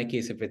in my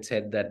case, if it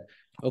said that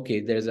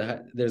okay, there's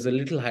a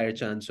little higher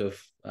chance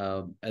of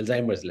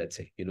Alzheimer's, let's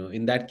say.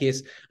 In that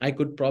case, I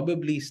could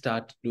probably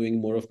start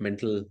doing more of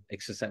mental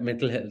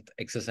health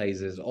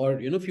exercises, or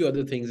a few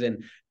other things,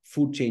 and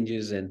food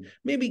changes, and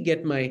maybe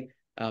get my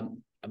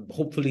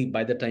hopefully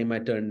by the time I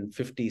turn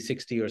 50,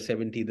 60, or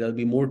 70, there'll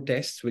be more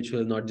tests, which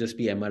will not just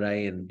be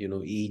MRI and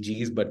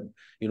EEGs, but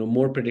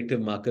more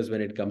predictive markers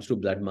when it comes to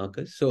blood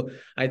markers. So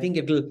I think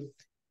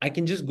I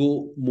can just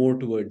go more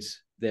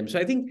towards them. So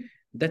I think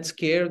that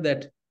scare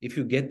that if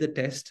you get the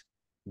test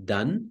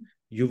done,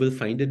 you will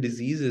find a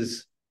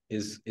disease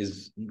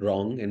is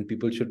wrong, and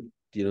people should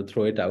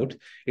throw it out.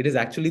 It is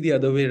actually the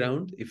other way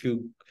around. If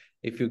you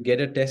get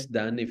a test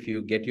done, if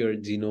you get your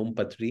genome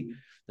patri,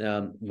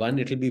 one,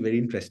 it will be very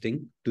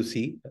interesting to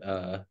see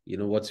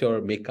what's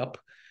your makeup,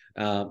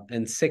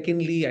 and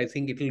secondly, I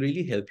think it will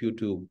really help you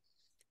to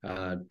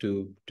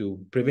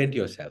prevent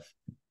yourself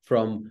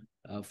from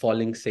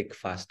falling sick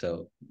faster.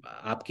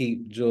 आपकी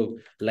जो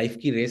life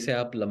की race है,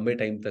 आप लंबे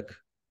time तक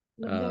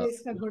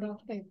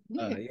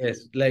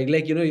yes,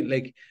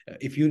 like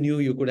if you knew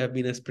you could have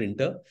been a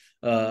sprinter,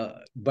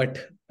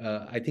 but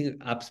I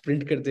think आप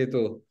sprint करते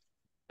तो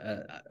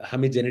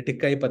हमें जेनेटिक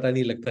का ही पता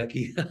नहीं लगता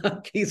कि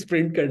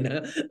sprint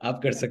करना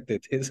आप कर सकते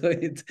थे. So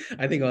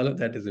I think all of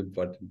that is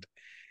important.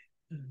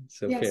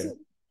 So yeah, fair. so,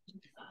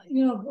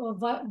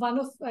 one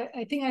of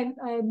I think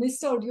I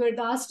missed out. You had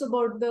asked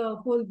about the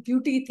whole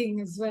beauty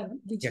thing as well,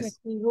 which Yes.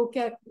 we look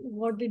at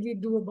what did we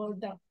do about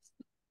that.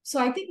 So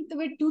I think there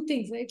were two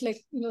things, right?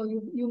 Like,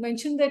 you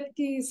mentioned that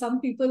some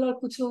people or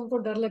kuch logon ko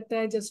dar lagta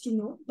hai just to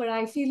know, but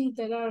I feel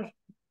there are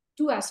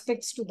two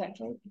aspects to that,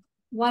 right?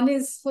 One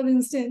is, for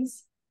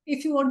instance,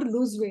 if you want to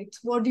lose weight,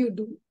 what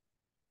do?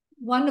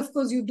 One, of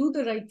course, you do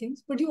the right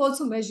things, but you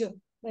also measure,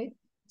 right?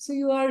 So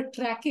you are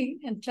tracking,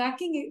 and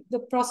the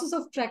process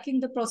of tracking,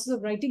 the process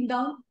of writing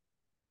down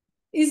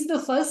is the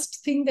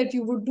first thing that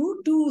you would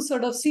do to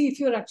sort of see if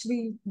you're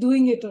actually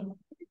doing it or not.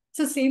 It's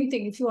the same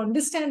thing. If you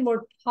understand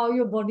how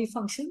your body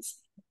functions,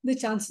 the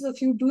chances of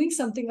you doing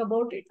something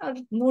about it are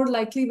more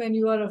likely when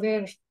you are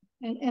aware.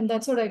 And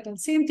that's what I tell.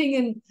 Same thing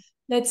in,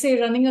 let's say,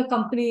 running a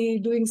company,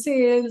 doing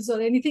sales or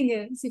anything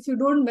else. If you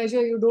don't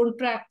measure, you don't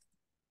track,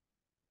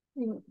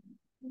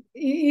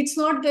 it's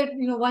not that,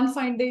 one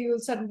fine day you'll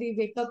suddenly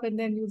wake up and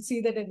then you'll see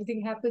that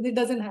everything happens. It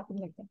doesn't happen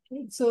like that.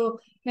 Right? So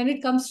when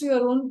it comes to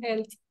your own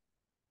health,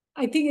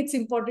 I think it's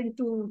important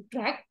to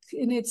track,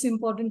 and it's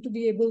important to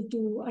be able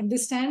to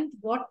understand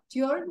what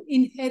your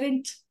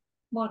inherent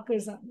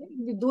markers are. Right?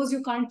 With those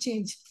you can't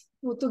change.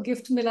 वो तो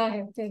gift मिला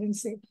है,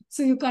 parents say.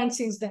 So you can't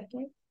change that,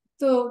 right?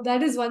 So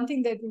that is one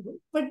thing that we do.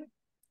 But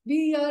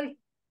we are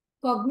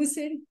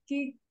cognizant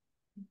कि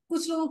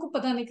कुछ लोगों को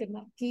पता नहीं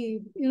करना कि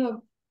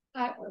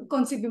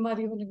कौन सी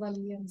बीमारी होने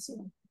वाली है, and so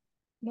on.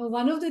 Now,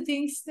 one of the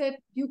things that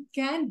you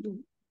can do,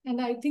 and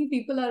I think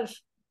people are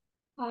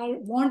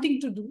wanting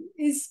to do,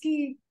 is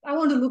I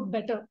want to look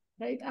better,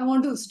 right? I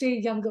want to stay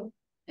younger.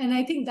 And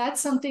I think that's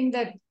something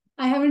that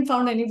I haven't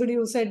found anybody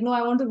who said, no,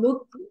 I want to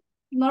look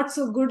not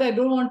so good. I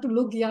don't want to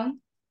look young.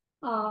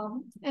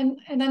 And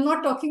I'm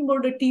not talking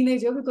about a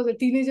teenager, because a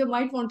teenager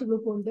might want to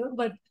look older,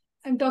 but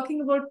I'm talking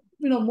about,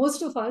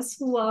 most of us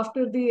who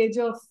after the age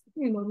of,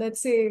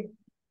 let's say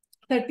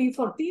 30,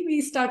 40,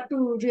 we start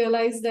to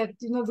realize that,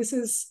 this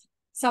is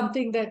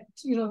something that,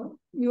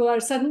 you are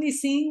suddenly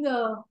seeing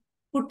a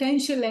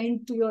potential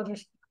end to your,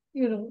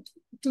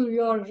 to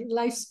your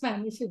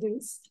lifespan, if it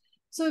is.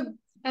 So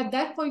at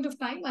that point of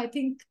time, I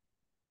think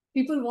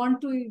people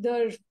want to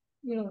either,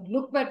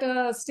 look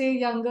better, stay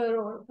younger,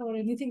 or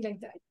anything like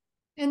that.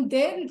 And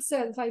there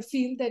itself, I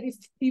feel that if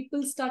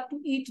people start to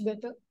eat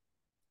better,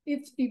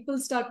 if people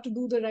start to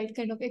do the right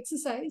kind of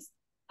exercise,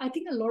 I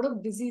think a lot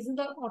of diseases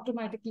are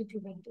automatically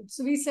prevented.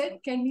 So we said,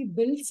 can we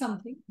build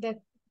something that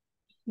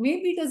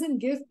maybe doesn't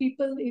give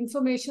people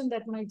information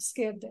that might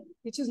scare them,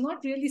 which is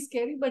not really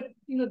scary, but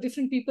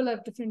different people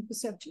have different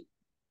perception.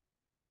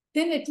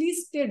 Then at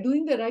least they're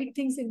doing the right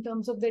things in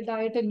terms of their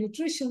diet and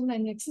nutrition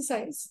and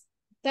exercise.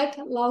 That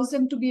allows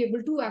them to be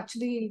able to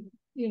actually,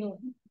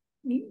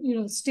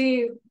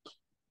 stay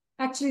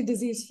actually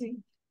disease-free.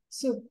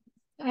 So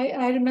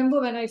I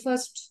remember when I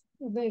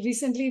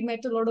recently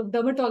met a lot of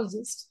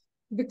dermatologists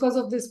because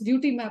of this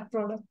beauty map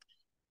product.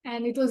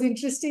 And it was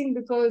interesting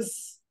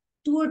because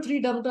 2 or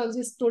 3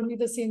 dermatologists told me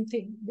the same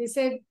thing. They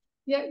said,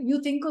 yeah,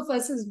 you think of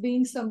us as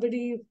being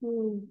somebody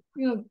who,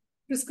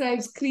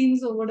 prescribes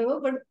creams or whatever,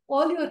 but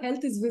all your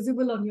health is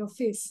visible on your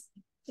face,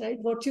 right?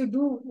 What you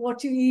do,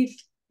 what you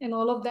eat, and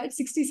all of that,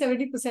 60,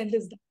 70%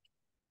 is that.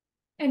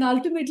 And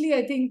ultimately,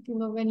 I think,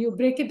 when you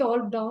break it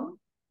all down,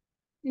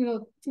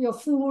 your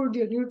food,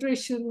 your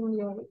nutrition,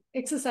 your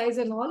exercise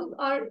and all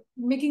are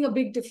making a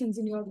big difference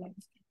in your life.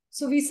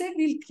 So we said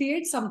we'll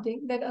create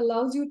something that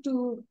allows you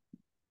to,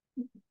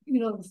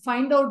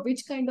 find out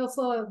which kind of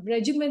a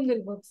regimen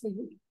will work for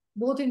you,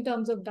 both in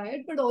terms of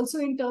diet, but also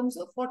in terms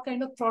of what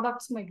kind of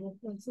products might work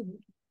well for you.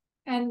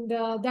 And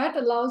that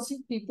allows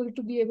people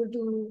to be able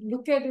to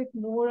look at it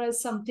more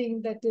as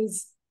something that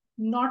is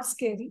not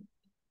scary.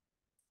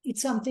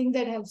 It's something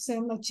that helps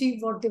them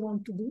achieve what they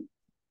want to do.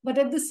 But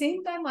at the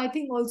same time, I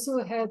think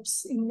also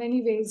helps in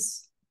many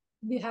ways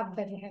we have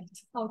better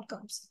health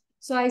outcomes.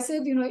 So I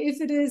said,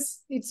 if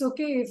it's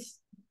okay if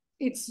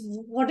it's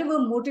whatever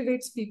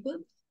motivates people.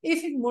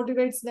 If it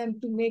motivates them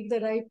to make the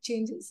right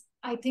changes,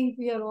 I think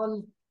we are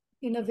all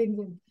in a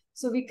win-win.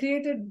 So we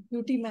created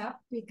Beauty Map,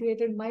 we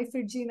created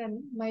MyFitGene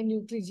and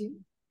MyNutriGene,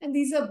 and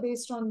these are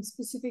based on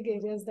specific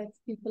areas that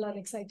people are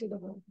excited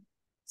about.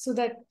 So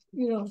that,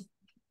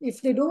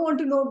 if they don't want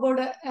to know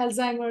about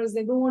Alzheimer's,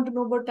 they don't want to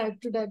know about type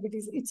 2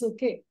 diabetes, it's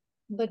okay.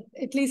 But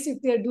at least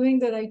if they're doing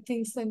the right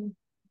things, then,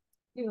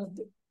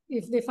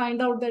 if they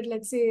find out that,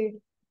 let's say,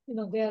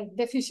 they're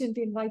deficient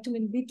in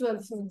vitamin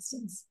B12, for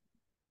instance.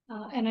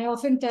 And I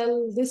often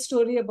tell this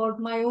story about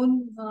my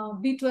own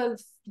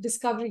B12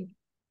 discovery.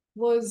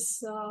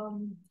 Was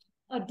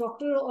a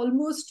doctor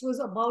almost was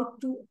about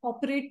to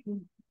operate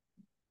me,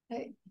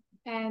 right?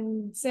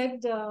 And said,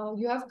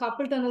 you have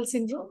carpal tunnel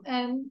syndrome,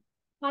 and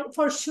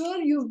for sure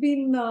you've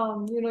been,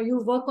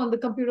 you work on the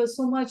computer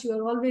so much, you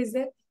are always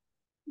there.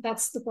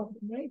 That's the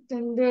problem, right?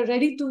 And they're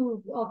ready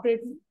to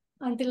operate me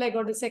until I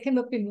got a second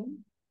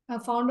opinion. I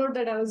found out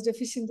that I was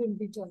deficient in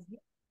B12.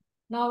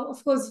 Now,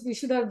 of course, we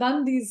should have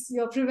done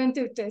your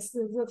preventive tests.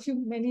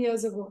 Many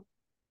years ago.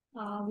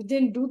 We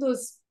didn't do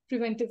those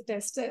preventive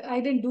tests. I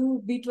didn't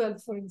do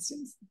B12, for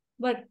instance.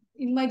 But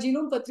in my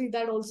genome patri,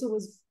 that also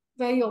was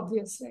very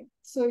obvious, right?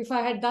 So if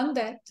I had done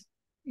that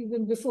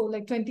even before,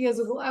 like 20 years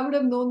ago, I would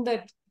have known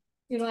that,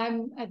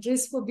 I'm at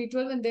risk for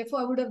B12, and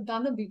therefore I would have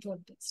done a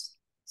B12 test.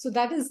 So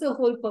that is the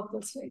whole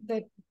purpose, right?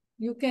 That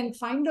you can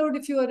find out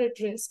if you are at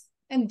risk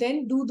and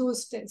then do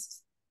those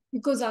tests.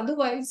 Because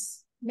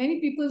otherwise, many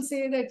people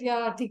say that,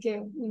 yeah,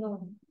 okay,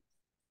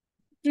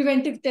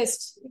 preventive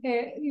test.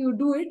 You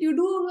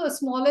do the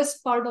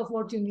smallest part of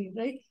what you need,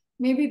 right?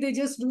 Maybe they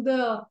just do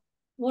the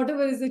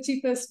whatever is the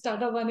cheapest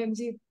Tata 1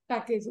 mg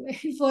package,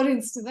 right? For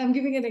instance, I'm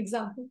giving an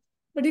example.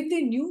 But if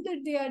they knew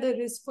that they had a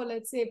risk for,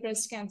 let's say,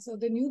 breast cancer,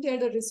 they knew they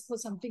had a risk for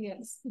something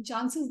else, the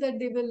chances that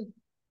they will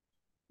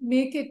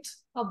make it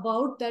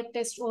about that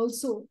test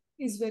also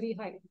is very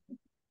high.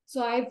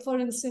 So I, for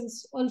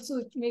instance,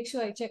 also make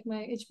sure I check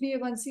my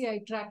HbA1c, I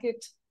track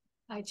it,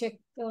 I check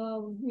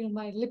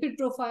my lipid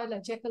profile, I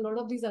check a lot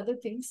of these other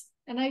things,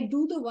 and I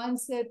do the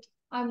ones that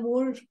I'm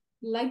more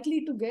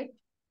likely to get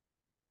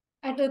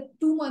at a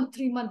 2-month,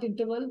 3-month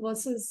interval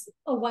versus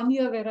a 1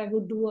 year where I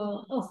would do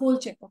a whole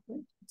checkup.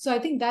 Right? So I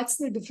think that's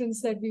the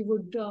difference that we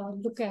would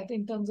look at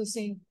in terms of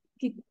saying,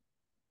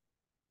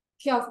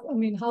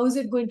 how is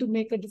it going to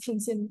make a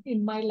difference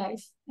in my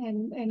life?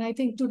 And I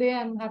think today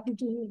I'm happy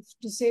to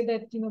say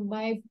that,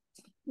 my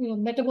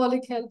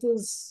metabolic health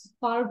is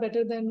far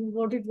better than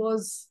what it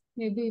was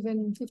maybe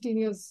even 15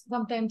 years,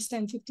 sometimes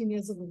 10, 15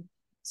 years ago.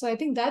 So I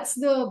think that's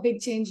the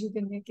big change you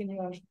can make in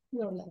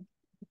your life.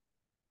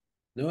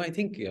 No, I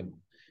think,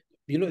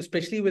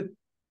 especially with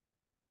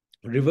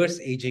reverse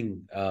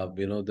aging,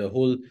 the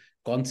whole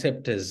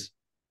concept has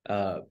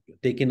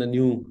taken a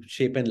new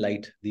shape and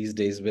light these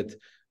days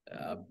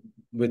uh,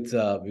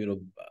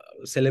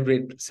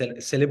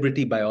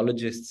 celebrity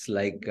biologists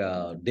like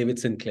David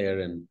Sinclair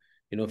and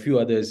a few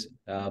others,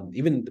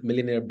 even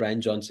millionaire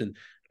Brian Johnson,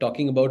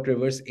 talking about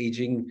reverse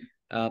aging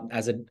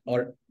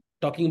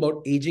talking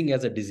about aging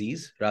as a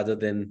disease rather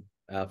than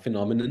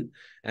phenomenon.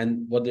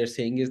 And what they're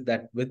saying is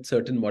that with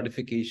certain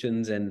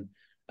modifications and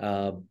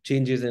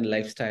changes in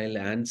lifestyle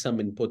and some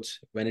inputs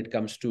when it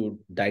comes to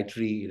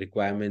dietary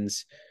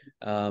requirements,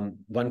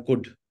 one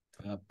could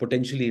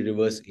potentially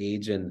reverse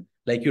age. And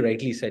like you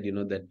rightly said,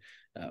 that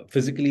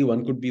physically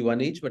one could be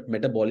one age, but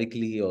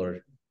metabolically or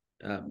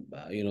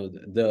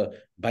the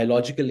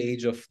biological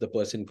age of the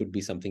person could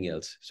be something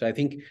else. So I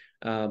think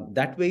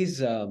that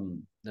ways,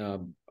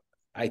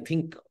 I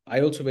think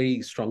I also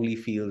very strongly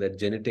feel that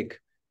genetic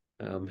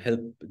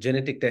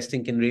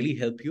testing can really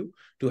help you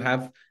to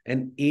have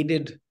an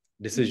aided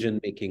decision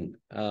making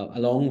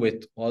along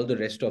with all the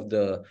rest of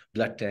the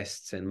blood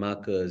tests and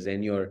markers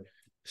and your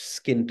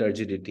skin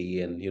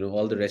turgidity and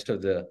all the rest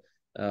of the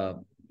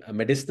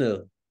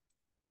medicinal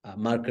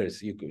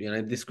markers.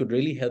 This could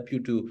really help you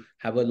to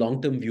have a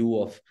long-term view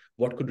of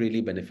what could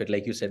really benefit,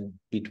 like you said,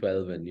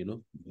 B12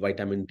 and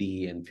vitamin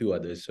D and few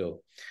others.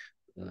 So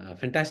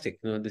fantastic.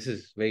 This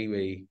is very,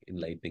 very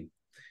enlightening.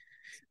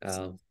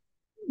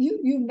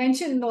 You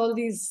mentioned all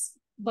these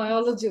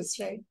biologists,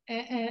 right?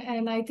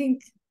 And I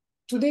think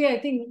today, I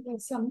think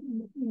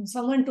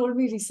someone told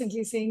me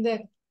recently saying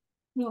that,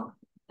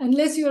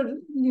 unless you're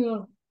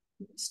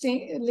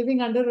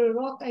living under a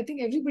rock, I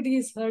think everybody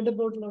has heard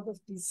about a lot of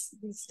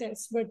these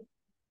tests. But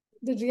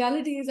the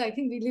reality is, I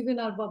think we live in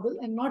our bubble,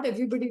 and not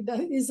everybody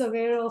is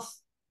aware of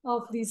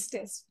these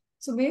tests.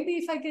 So maybe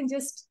if I can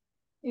just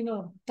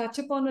touch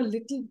upon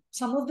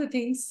some of the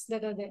things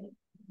that are there.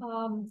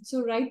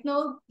 So right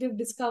now, they've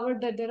discovered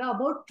that there are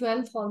about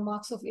 12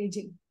 hallmarks of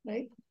aging,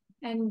 right?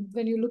 And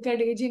when you look at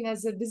aging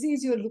as a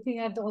disease, you're looking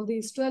at all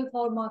these 12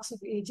 hallmarks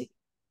of aging.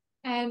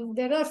 And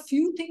there are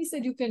few things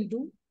that you can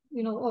do.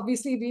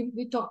 Obviously,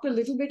 we talked a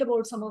little bit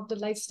about some of the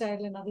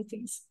lifestyle and other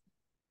things.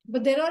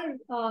 But there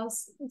are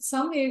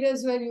some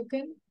areas where you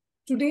can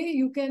today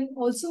you can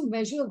also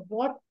measure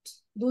what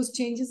those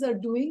changes are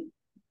doing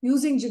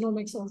using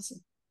genomics also,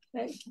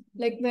 right?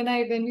 Like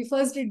when we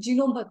first did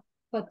Genome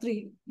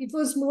Patri, it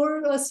was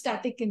more a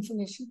static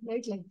information,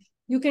 right? Like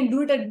you can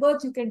do it at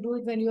birth, you can do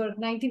it when you are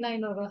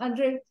 99 or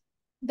 100.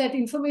 That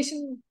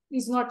information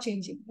is not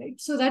changing, right?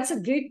 So that's a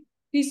great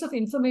piece of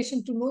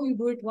information to know. You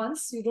do it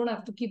once, you don't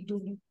have to keep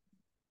doing it.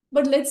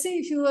 But let's say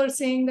if you are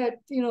saying that,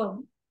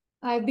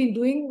 I've been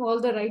doing all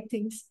the right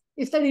things.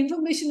 If that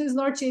information is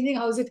not changing,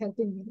 how is it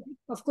helping me?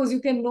 Of course, you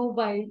can know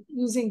by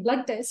using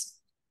blood tests.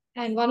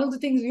 And one of the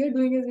things we are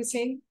doing is we're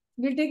saying,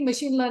 we'll take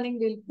machine learning,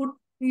 we'll put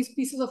these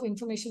pieces of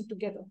information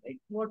together,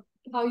 right?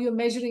 How you're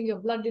measuring your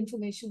blood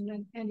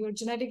information and your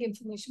genetic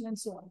information and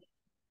so on.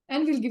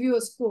 And we'll give you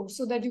a score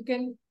so that you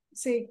can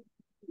say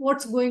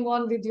what's going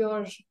on with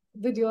your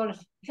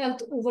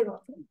health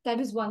overall. That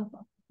is one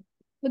part.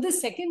 But the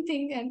second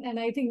thing, and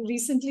I think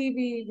recently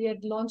we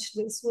had launched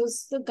this,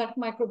 was the gut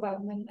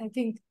microbiome. And I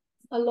think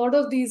a lot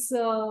of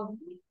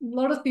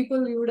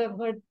people you would have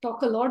heard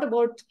talk a lot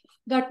about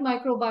gut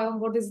microbiome,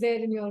 what is there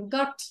in your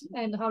gut,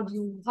 and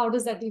how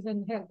does that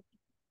even help?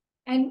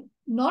 And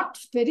not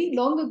very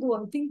long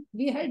ago, I think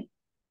we had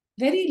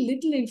very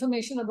little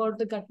information about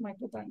the gut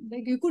microbiome.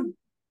 Like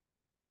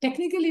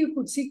technically you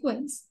could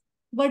sequence,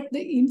 but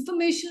the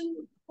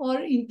information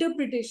or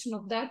interpretation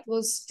of that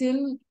was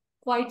still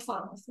quite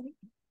far off. Right?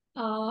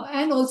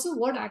 And also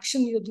what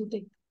action you do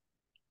take.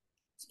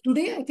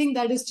 Today, I think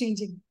that is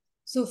changing.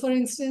 So, for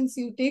instance,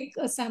 you take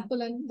a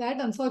sample, and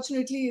that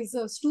unfortunately is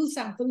a stool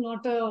sample,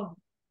 not a.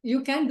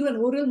 You can do an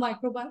oral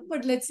microbiome,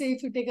 but let's say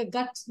if you take a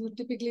gut, you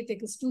typically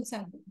take a stool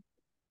sample,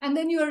 and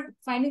then you are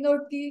finding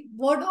out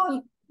what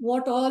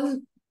all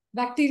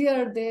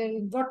bacteria are there,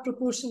 in what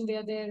proportion they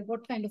are there,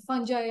 what kind of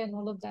fungi, and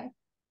all of that.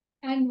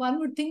 And one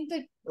would think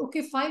that,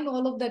 okay, fine,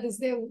 all of that is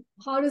there.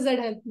 How does that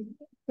help me?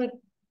 But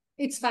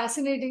it's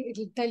fascinating.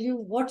 It'll tell you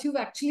what you've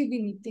actually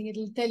been eating.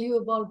 It'll tell you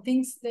about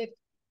things that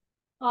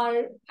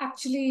are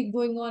actually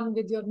going on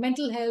with your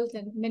mental health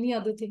and many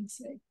other things,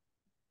 right?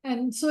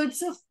 And so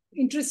it's a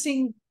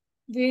interesting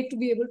way to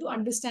be able to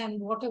understand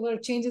whatever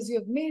changes you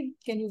have made,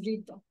 can you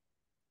read them?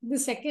 The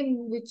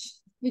second,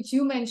 which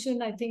you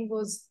mentioned, I think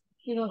was,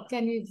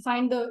 can you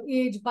find the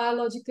age,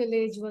 biological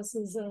age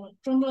versus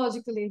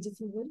chronological age, if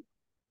you will?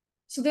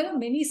 So there are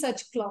many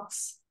such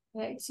clocks,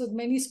 right? So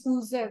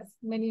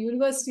many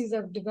universities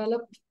have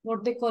developed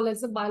what they call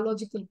as the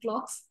biological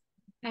clocks.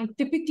 And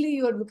typically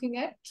you are looking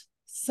at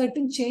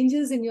certain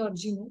changes in your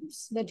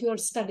genomes that you are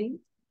studying.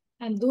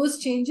 And those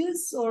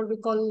changes, or we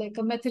call like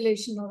a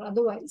methylation or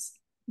otherwise,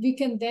 we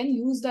can then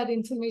use that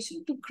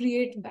information to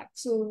create back.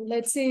 So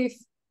let's say if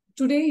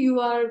today you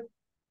are,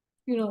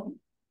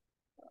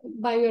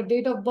 by your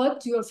date of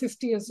birth, you are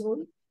 50 years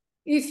old.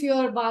 If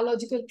your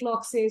biological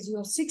clock says you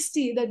are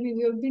 60, that means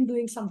you have been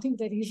doing something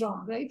very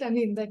wrong, right? I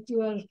mean, that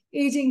you are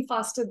aging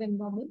faster than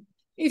normal.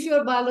 If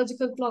your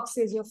biological clock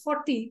says you're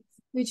 40,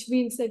 which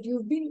means that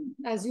you've been,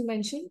 as you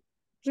mentioned,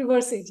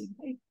 reverse aging,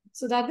 right?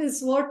 So that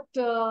is what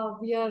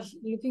we are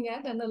looking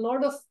at. And a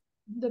lot of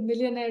the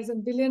millionaires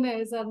and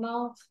billionaires are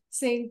now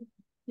saying,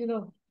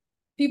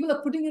 people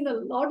are putting in a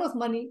lot of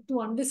money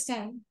to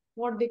understand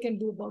what they can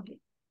do about it.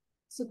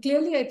 So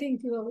clearly, I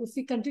think,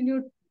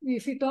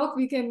 if we talk,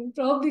 we can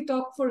probably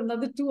talk for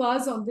another 2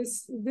 hours on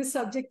this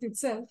subject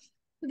itself.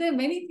 But there are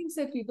many things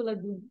that people are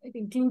doing, right?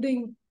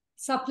 Including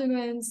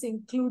supplements,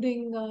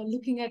 including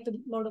looking at a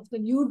lot of the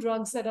new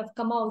drugs that have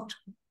come out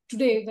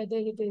today, whether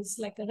it is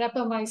like a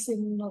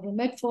rapamycin or a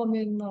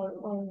metformin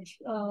or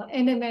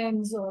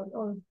NMNs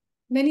or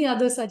many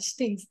other such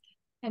things.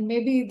 And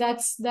maybe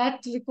that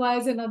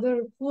requires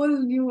another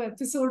whole new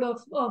episode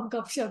of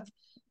Gupshup.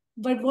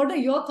 But what are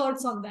your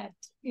thoughts on that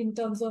in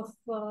terms of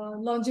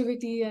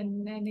longevity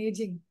and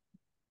aging?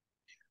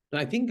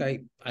 I think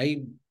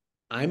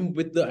I'm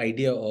with the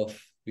idea of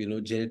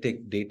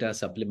genetic data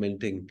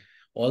supplementing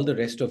all the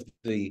rest of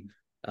the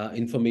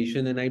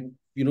information, and I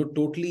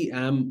totally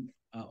am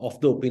of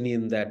the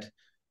opinion that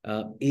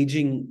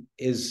aging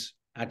is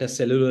at a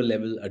cellular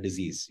level a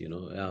disease.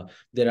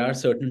 There are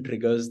certain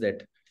triggers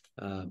that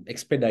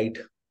expedite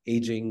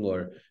aging,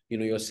 or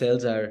your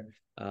cells are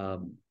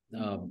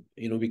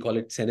we call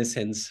it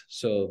senescence,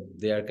 so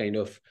they are kind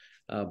of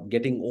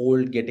getting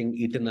old, getting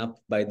eaten up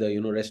by the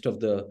rest of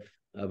the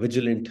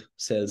vigilant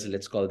cells,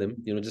 let's call them,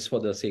 just for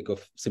the sake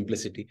of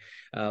simplicity.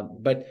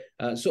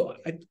 So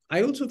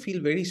I also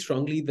feel very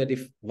strongly that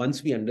if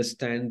once we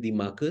understand the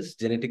markers,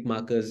 genetic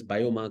markers,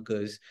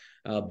 biomarkers,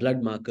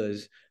 blood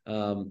markers,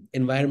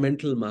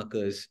 environmental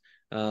markers,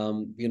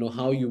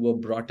 how you were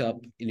brought up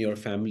in your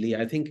family,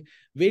 I think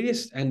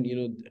various and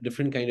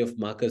different kind of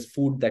markers,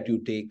 food that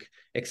you take,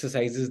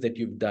 exercises that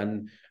you've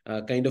done,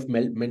 kind of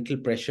mental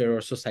pressure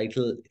or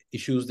societal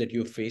issues that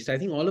you've faced, I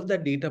think all of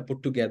that data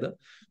put together,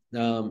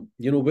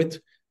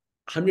 with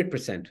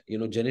 100%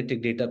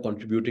 genetic data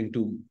contributing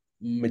to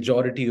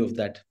majority of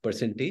that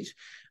percentage,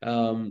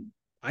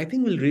 I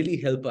think will really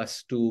help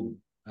us to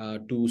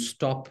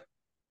stop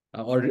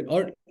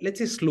or let's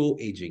say slow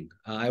aging.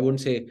 I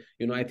wouldn't say,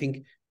 I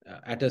think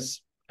at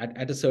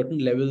a certain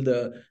level,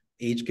 the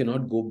age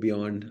cannot go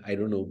beyond, I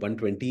don't know,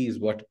 120 is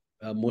what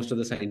most of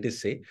the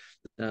scientists say,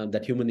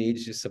 that human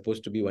age is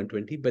supposed to be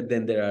 120, but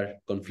then there are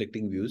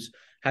conflicting views.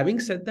 Having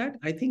said that,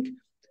 I think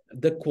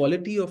the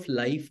quality of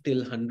life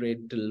till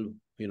 100, till,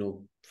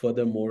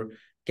 furthermore,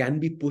 can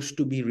be pushed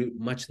to be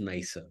much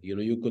nicer.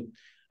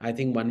 I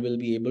think one will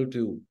be able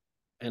to,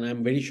 and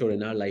I'm very sure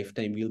in our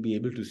lifetime, we'll be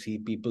able to see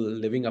people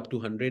living up to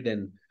 100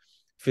 and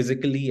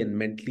physically and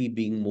mentally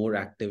being more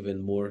active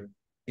and more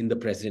in the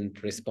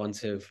present,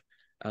 responsive,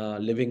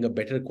 living a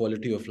better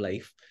quality of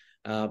life.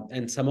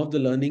 And some of the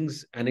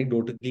learnings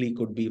anecdotally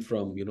could be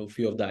from,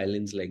 few of the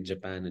islands like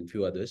Japan and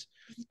few others,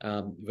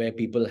 where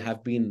people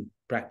have been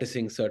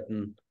practicing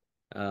certain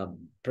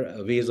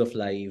ways of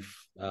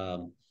life,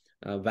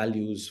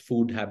 values,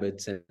 food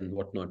habits, and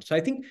whatnot. So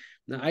I think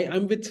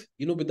I'm with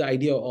the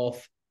idea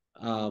of,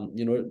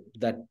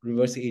 that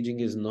reverse aging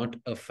is not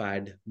a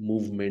fad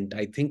movement.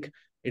 I think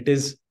it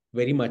is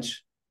very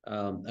much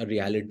a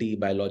reality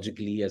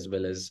biologically, as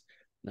well as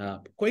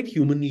quite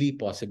humanly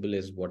possible,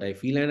 is what I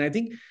feel. And I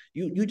think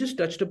you just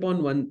touched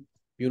upon one,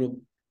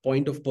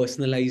 point of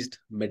personalized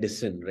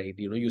medicine, right?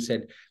 You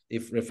said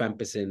if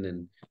rifampicin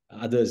and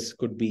others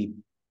could be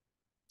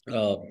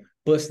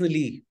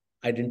personally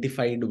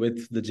identified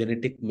with the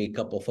genetic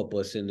makeup of a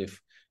person,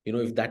 if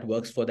that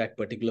works for that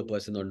particular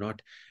person or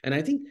not. And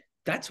I think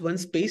that's one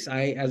space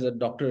I, as a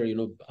doctor,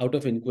 out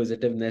of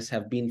inquisitiveness,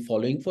 have been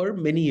following for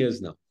many years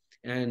now.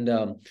 And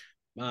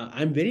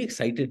I'm very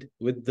excited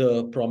with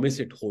the promise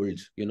it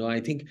holds. I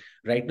think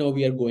right now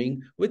we are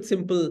going with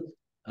simple,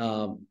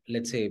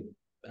 let's say,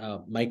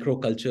 micro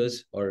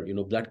cultures, or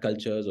blood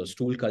cultures or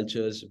stool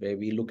cultures, where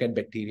we look at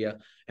bacteria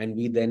and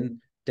we then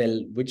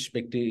tell which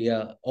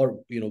bacteria, or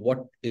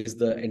what is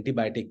the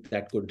antibiotic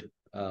that could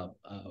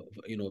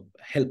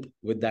help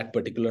with that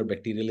particular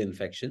bacterial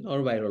infection or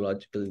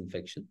virological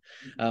infection.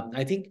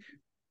 I think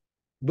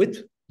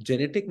with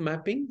genetic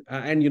mapping,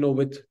 and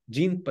with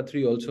gene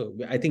patri also,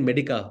 I think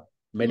Medica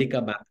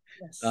map,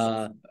 Yes.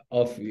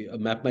 of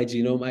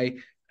MapmyGenome,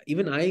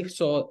 I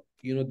saw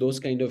those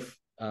kind of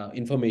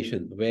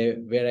information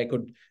where I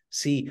could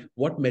see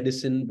what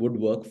medicine would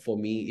work for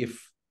me,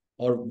 if,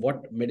 or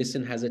what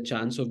medicine has a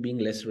chance of being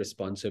less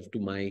responsive to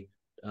my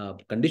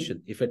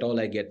condition, if at all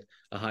I get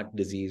a heart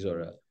disease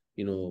or a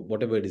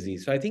whatever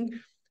disease. So I think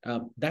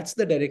that's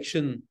the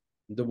direction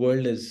the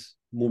world is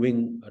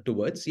moving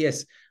towards.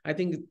 Yes, I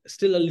think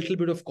still a little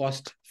bit of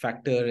cost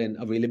factor and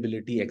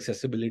availability,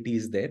 accessibility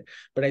is there,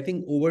 but I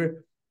think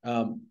over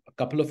a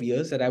couple of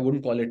years, and I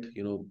wouldn't call it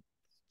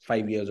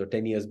 5 years or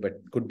 10 years, but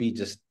could be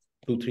just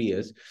 2-3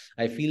 years,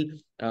 I feel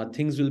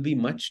things will be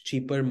much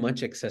cheaper,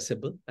 much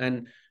accessible.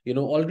 And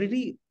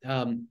already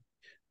I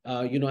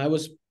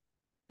was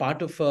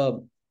part of a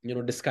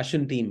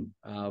discussion team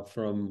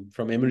from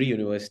Emory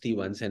University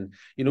once, and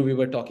we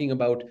were talking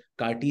about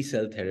CAR T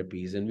cell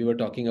therapies, and we were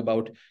talking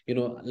about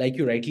like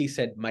you rightly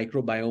said,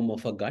 microbiome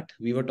of a gut.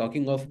 We were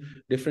talking of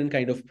different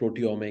kind of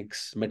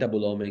proteomics,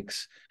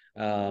 metabolomics,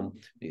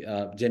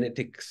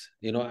 genetics,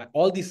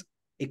 all these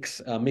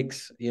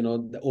mix,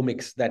 the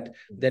omics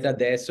that are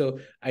there. So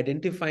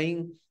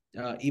identifying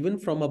even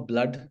from a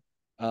blood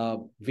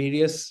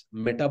various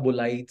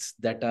metabolites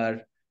that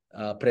are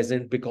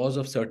present because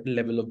of certain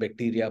level of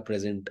bacteria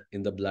present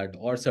in the blood,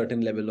 or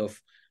certain level of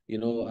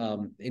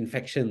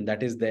infection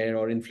that is there,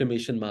 or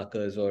inflammation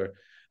markers, or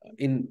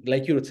in,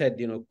 like you said,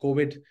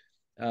 COVID,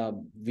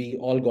 we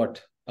all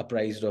got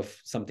apprised of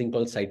something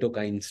called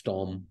cytokine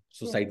storm.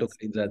 So Yes.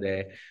 cytokines are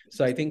there.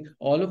 So I think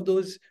all of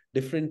those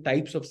different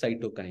types of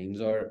cytokines,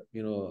 or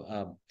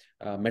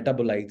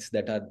metabolites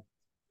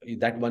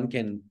that one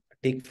can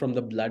take from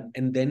the blood,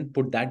 and then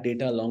put that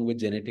data along with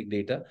genetic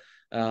data,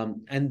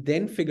 and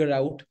then figure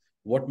out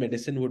what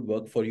medicine would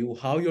work for you,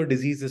 how your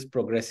disease is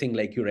progressing,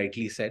 like you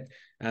rightly said.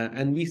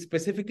 And we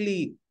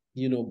specifically,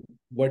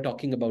 were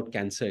talking about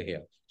cancer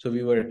here. So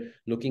we were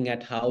looking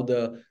at how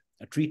the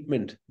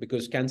treatment,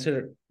 because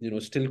cancer,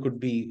 still could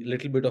be a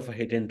little bit of a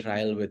hit and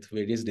trial with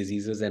various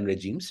diseases and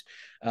regimes.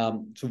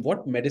 So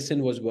what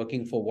medicine was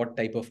working for what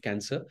type of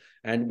cancer,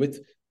 and with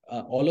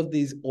all of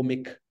these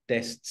omic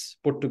tests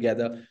put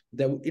together,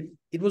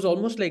 it was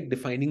almost like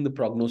defining the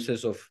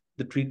prognosis of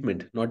the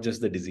treatment, not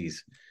just the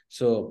disease.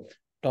 So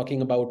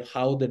talking about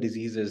how the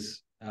disease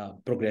is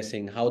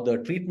progressing, how the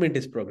treatment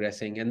is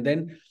progressing, and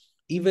then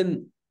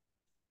even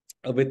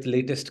with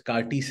latest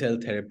CAR T cell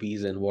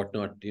therapies and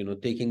whatnot,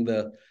 taking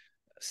the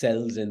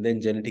cells and then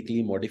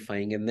genetically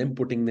modifying and then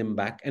putting them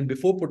back. And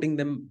before putting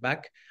them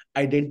back,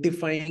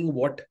 identifying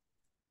what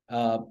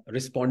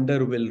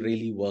responder will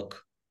really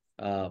work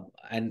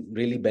and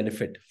really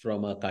benefit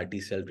from a CAR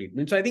T cell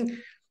treatment. So I think,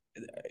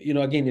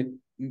 again, it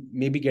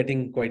may be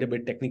getting quite a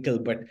bit technical,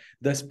 but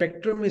the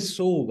spectrum is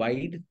so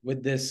wide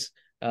with this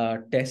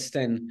test.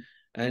 And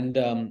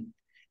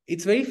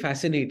it's very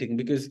fascinating,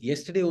 because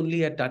yesterday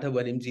only at Tata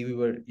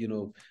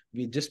 1mg,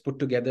 we just put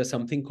together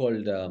something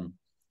called,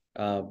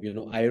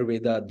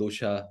 Ayurveda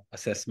dosha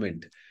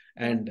assessment.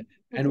 And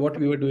what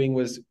we were doing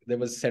was, there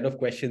was a set of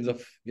questions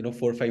of, 4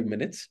 or 5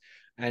 minutes.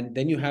 And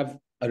then you have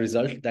a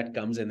result that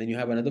comes, and then you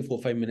have another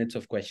 4-5 minutes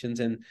of questions,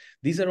 and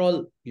these are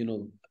all,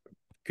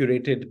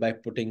 curated by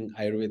putting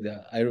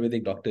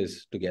Ayurvedic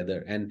doctors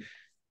together. And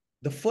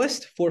the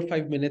first 4 or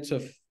 5 minutes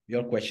of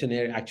your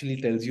questionnaire actually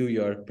tells you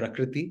your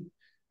prakriti,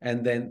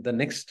 and then the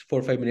next 4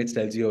 or 5 minutes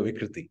tells you your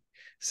vikriti.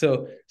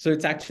 So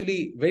it's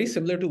actually very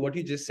similar to what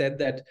you just said,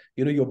 that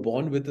you're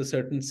born with a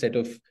certain set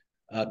of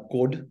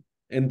code,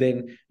 and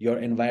then your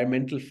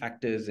environmental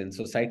factors and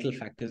societal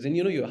factors, and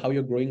how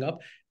you're growing up,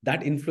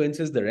 that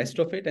influences the rest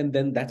of it, and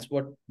then that's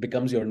what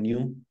becomes your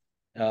new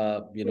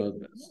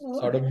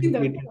sort of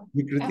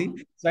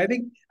vikriti. So I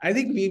think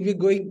we're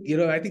going,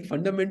 I think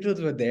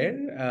fundamentals were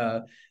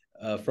there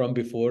from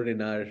before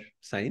in our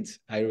science,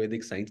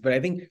 Ayurvedic science. But I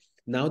think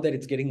now that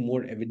it's getting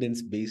more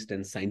evidence-based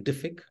and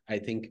scientific, I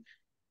think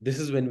this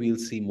is when we'll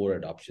see more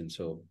adoption.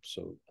 So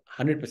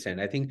 100%,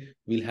 I think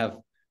we'll have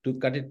to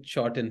cut it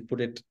short and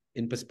put it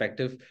in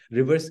perspective.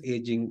 Reverse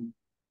aging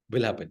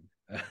will happen.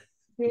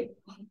 Great.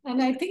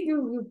 And I think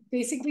you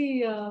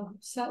basically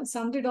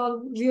summed it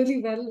all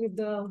really well with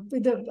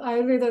the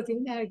Ayurveda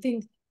thing. I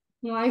think,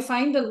 I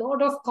find a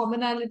lot of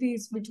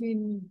commonalities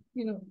between,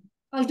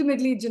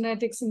 ultimately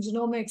genetics and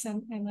genomics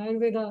and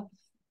Ayurveda.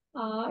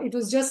 It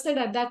was just that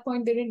at that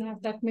point, they didn't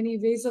have that many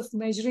ways of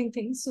measuring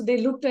things. So they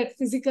looked at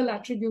physical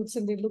attributes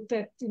and they looked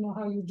at,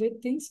 how you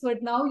did things.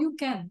 But now you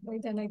can,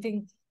 right? And I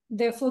think,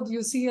 therefore,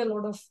 you see a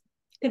lot of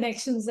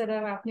connections that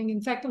are happening.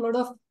 In fact, a lot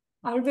of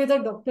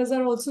Ayurveda doctors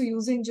are also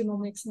using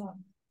genomics now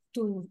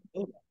to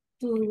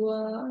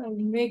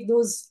make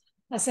those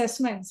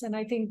assessments. And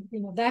I think,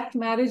 that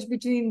marriage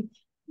between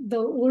the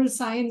old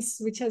science,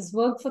 which has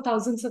worked for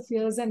thousands of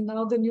years, and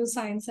now the new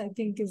science, I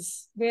think,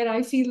 is where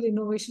I feel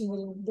innovation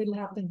will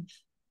happen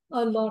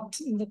a lot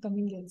in the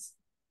coming years.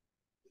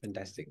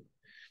 Fantastic.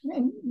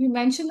 And you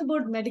mentioned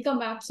about Medica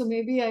Map, so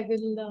maybe I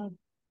will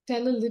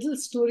tell a little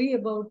story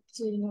about,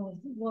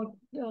 what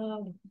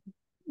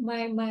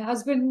my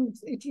husband,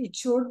 it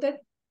showed that,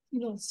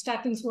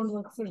 statins won't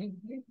work for him,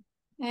 right?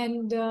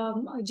 And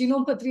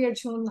Genome Patri had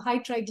shown high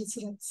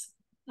triglycerides.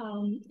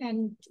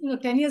 And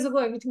 10 years ago,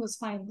 everything was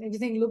fine.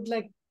 Everything looked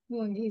like,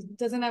 he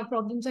doesn't have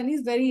problems, and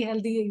he's very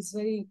healthy. He's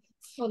very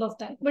full of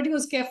that. But he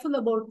was careful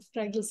about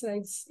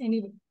triglycerides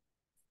anyway.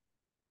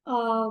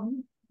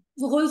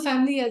 The whole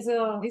family has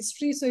a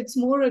history, so it's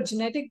more a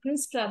genetic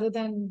risk rather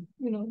than,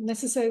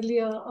 necessarily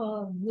a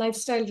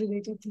lifestyle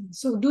related thing.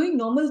 So doing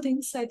normal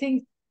things, I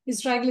think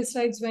his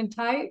triglycerides went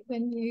high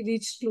when he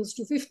reached close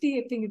to 50.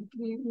 I think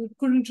we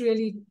couldn't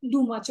really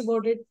do much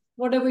about it.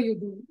 Whatever you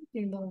do,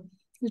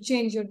 you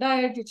change your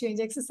diet, you change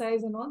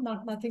exercise and all,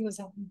 nothing was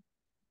happening.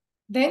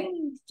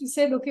 Then he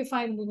said, okay,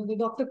 fine. The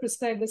doctor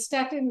prescribed a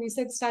statin. We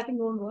said statin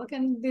won't work.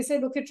 And they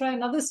said, okay, try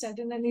another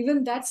statin. And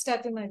even that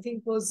statin, I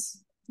think,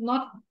 was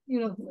not,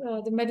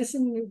 the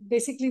medicine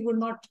basically would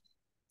not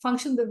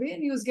function the way.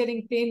 And he was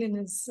getting pain in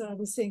his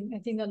this thing. I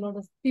think a lot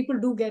of people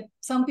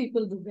some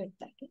people do get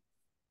that.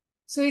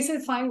 So he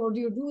said, fine, what do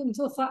you do? And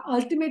so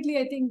ultimately,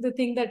 I think the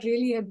thing that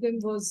really helped him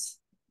was,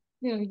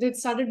 they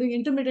started doing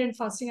intermittent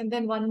fasting and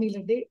then 1 meal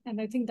a day. And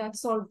I think that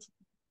solved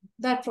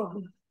that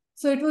problem.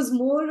 So it was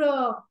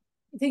more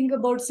think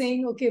about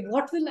saying, okay,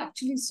 what will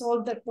actually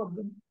solve that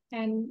problem?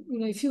 And,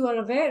 if you are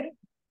aware,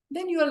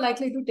 then you are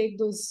likely to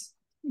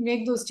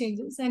make those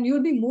changes, and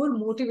you'll be more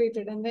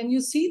motivated. And when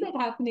you see that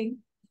happening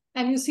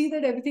and you see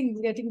that everything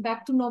is getting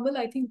back to normal,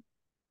 I think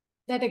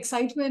that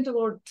excitement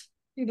about,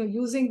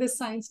 using this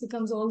science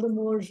becomes all the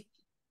more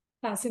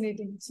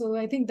fascinating. So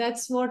I think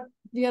that's what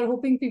we are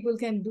hoping people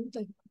can do.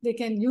 Like, they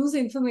can use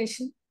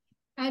information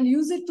and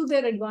use it to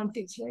their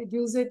advantage, right?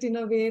 Use it in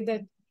a way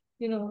that,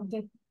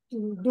 that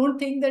you don't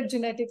think that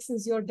genetics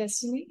is your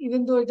destiny,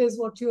 even though it is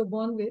what you are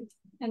born with.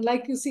 And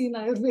like you see in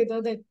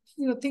Ayurveda,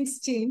 that, things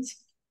change.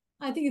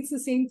 I think it's the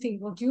same thing.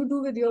 What you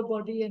do with your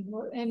body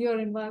and your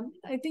environment,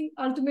 I think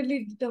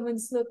ultimately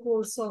determines the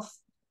course of,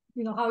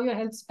 how your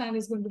health span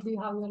is going to be,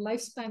 how your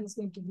lifespan is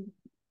going to be,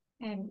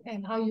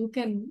 and how you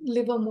can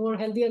live a more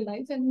healthier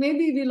life. And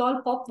maybe we'll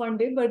all pop one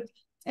day, but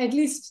at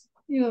least,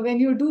 when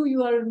you do,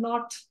 you are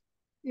not,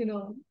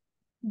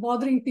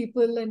 bothering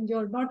people, and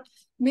you're not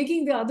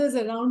making the others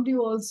around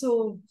you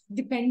also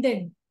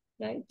dependent,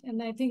 right?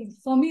 And I think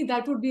for me,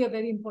 that would be a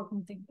very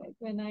important thing, right?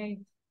 When I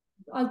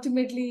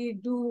ultimately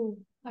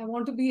I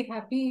want to be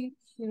happy,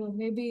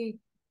 maybe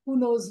who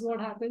knows what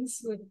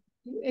happens, but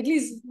at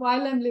least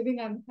while I'm living,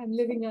 I'm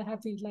living a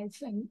happy life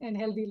and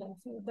healthy life.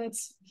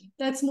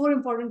 That's more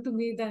important to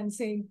me than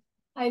saying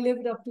I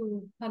lived up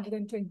to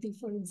 120,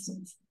 for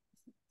instance.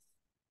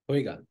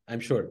 Hoiga, I'm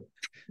sure.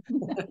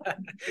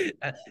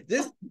 I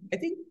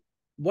think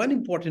one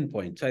important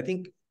point. So I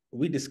think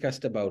we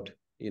discussed about,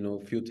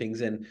 a few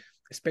things, and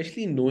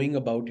especially knowing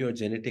about your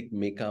genetic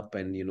makeup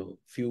and,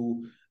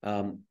 few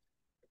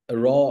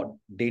raw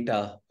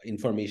data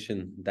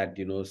information that,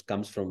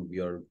 comes from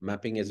your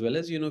mapping, as well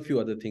as, a few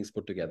other things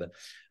put together.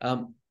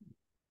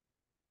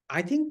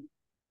 I think,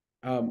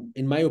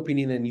 in my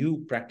opinion, and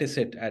you practice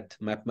it at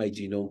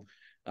MapmyGenome,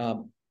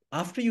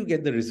 after you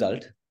get the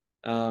result,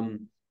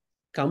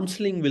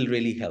 counseling will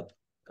really help.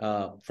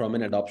 from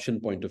an adoption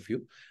point of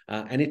view,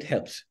 and it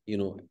helps,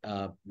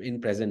 in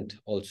present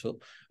also,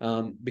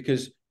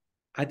 because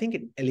I think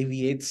it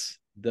alleviates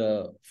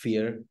the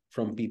fear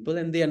from people,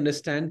 and they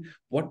understand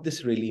what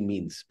this really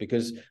means,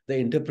 because the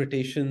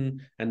interpretation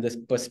and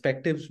the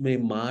perspectives may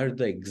mar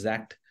the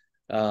exact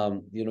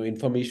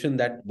information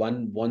that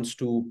one wants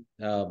to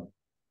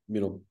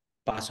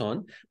pass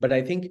on. But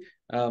I think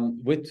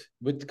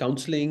with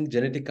counseling,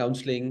 genetic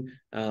counseling,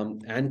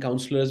 and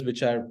counselors,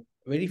 which are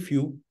very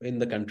few in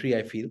the country,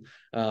 I feel,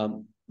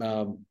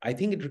 I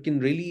think it can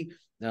really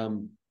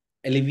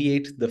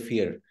alleviate the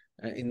fear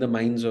in the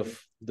minds of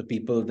the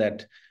people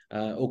that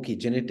okay,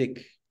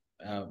 genetic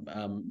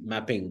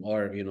mapping,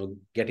 or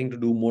getting to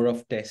do more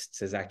of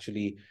tests is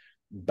actually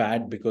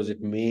bad because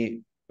it may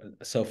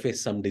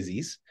surface some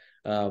disease,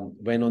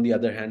 when on the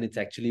other hand it's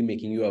actually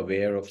making you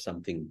aware of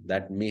something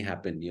that may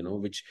happen,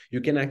 which you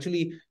can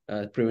actually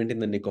prevent in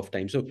the nick of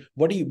time. So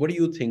what do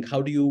you think?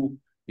 How do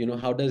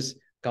how does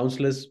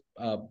counselors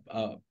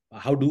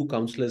how do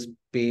counselors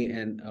play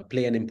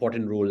an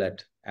important role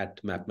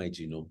at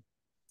MapmyGenome?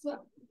 So,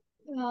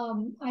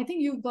 I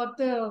think you've got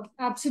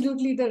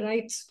absolutely the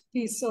right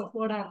piece of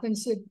what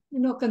happens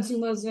with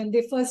consumers when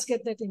they first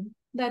get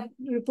that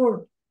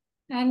report.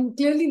 And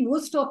clearly,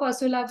 most of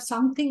us will have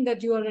something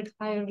that you are at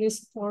higher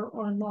risk for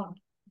or not.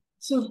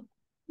 So,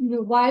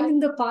 while in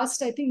the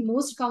past, I think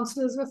most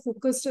counselors were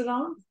focused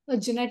around a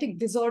genetic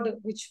disorder,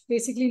 which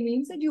basically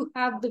means that you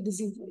have the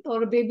disease, right?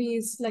 Or a baby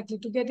is likely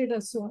to get it,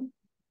 or so on.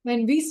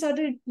 When we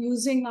started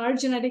using our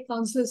genetic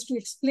counselors to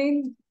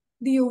explain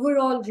the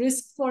overall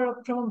risk from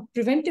a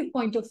preventive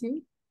point of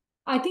view,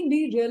 I think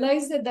we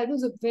realized that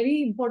was a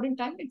very important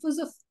time. It was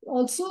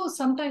also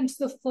sometimes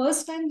the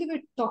first time they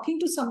were talking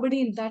to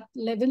somebody in that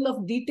level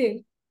of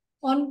detail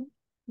on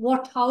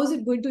how is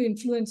it going to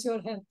influence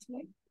your health,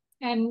 right?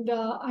 And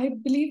I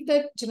believe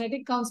that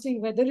genetic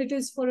counseling, whether it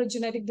is for a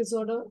genetic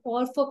disorder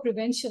or for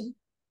prevention,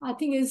 I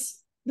think is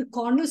the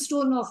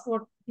cornerstone of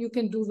what you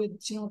can do with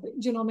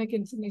genomic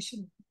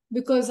information.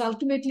 Because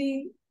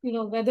ultimately,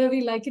 whether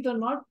we like it or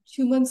not,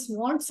 humans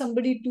want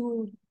somebody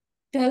to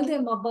tell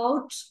them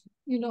about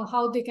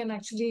how they can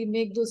actually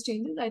make those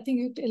changes. I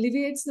think it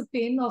alleviates the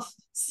pain of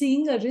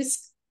seeing a risk,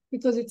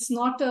 because it's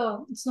not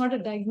a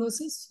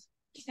diagnosis.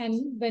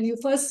 And when you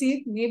first see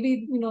it,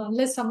 maybe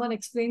unless someone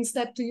explains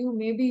that to you,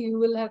 maybe you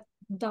will have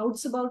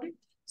doubts about it.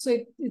 So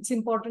it's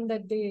important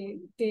that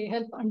they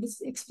help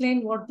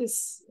explain what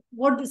this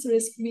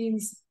risk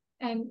means,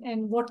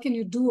 and what can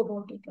you do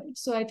about it, right?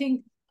 So I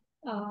think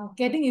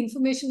getting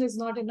information is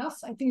not enough.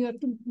 I think you have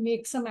to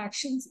make some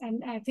actions,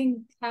 and I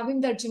think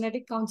having that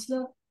genetic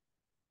counselor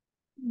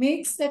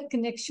makes that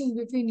connection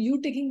between you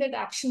taking that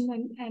action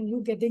and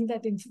you getting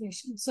that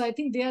information. So I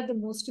think they are the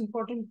most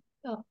important,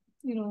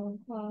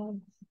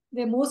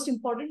 they're most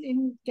important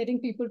in getting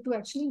people to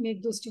actually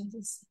make those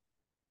changes.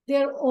 They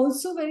are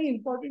also very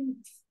important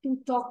to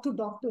talk to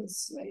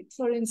doctors, right?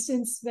 For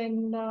instance,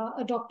 when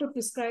a doctor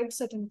prescribes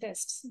certain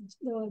tests,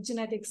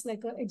 genetics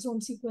like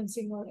exome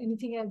sequencing or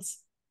anything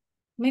else,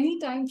 many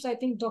times I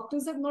think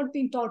doctors have not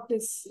been taught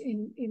this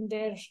in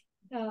their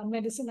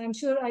medicine. I'm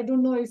sure, I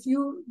don't know if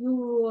you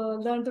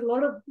learned a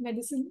lot of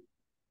medicine,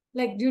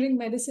 like during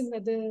medicine,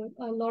 whether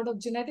a lot of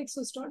genetics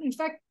was taught. In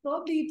fact,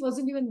 probably it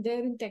wasn't even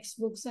there in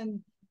textbooks,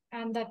 and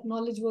that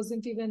knowledge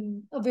wasn't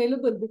even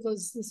available,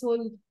 because this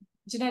whole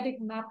genetic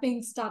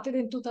mapping started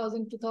in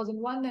 2000,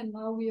 2001, and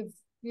now we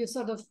have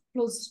sort of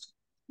closed,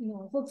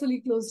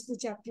 hopefully closed the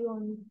chapter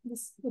on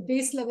the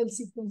base level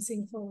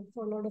sequencing for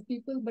a lot of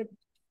people. But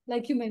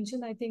like you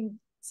mentioned, I think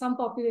some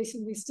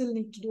population, we still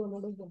need to do a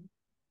lot of work.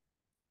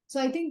 So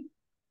I think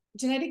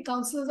genetic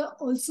counselors are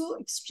also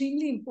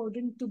extremely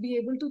important to be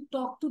able to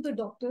talk to the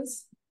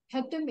doctors,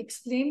 help them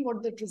explain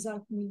what the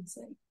result means,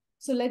 right?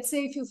 So let's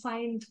say if you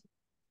find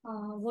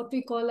what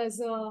we call as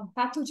a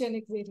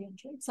pathogenic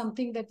variant, right?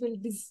 Something that will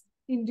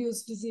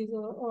induce disease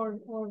or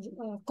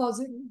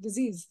cause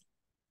disease.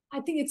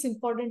 I think it's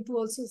important to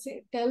also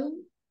tell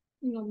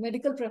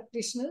medical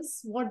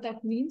practitioners what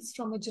that means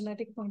from a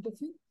genetic point of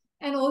view,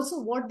 and also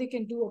what they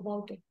can do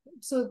about it.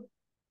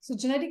 So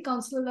genetic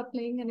counselors are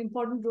playing an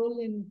important role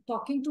in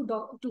talking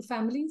to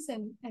families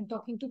and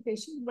talking to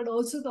patients, but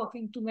also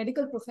talking to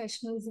medical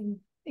professionals and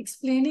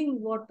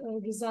explaining what a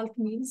result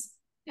means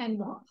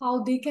and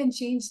how they can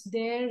change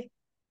their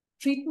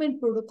treatment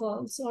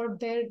protocols or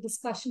their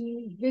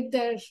discussion with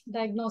their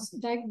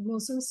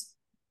diagnosis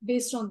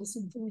based on this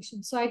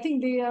information. So I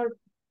think they are,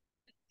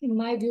 in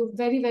my view,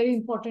 very, very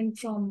important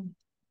from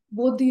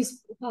both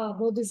these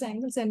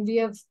angles. And we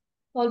have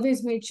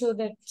always made sure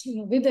that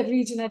with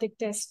every genetic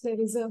test there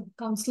is a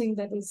counseling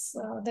that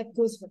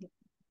goes with it.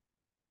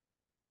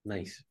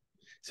 Nice.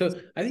 So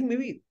I think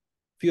maybe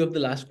few of the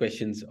last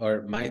questions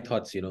or my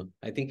thoughts,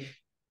 I think,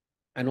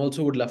 and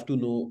also would love to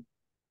know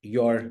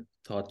your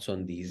thoughts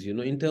on these,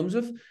 in terms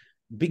of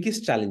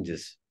biggest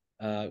challenges,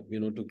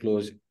 to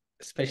close,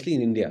 especially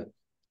in India,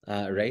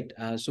 right?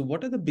 So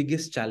what are the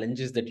biggest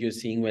challenges that you're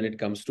seeing when it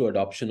comes to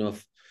adoption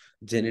of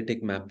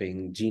genetic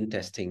mapping, gene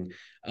testing,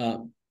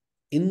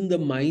 in the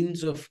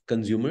minds of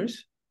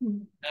consumers,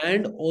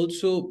 And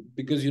also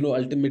because,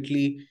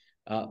 ultimately,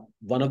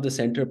 one of the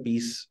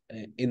centerpiece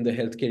in the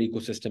healthcare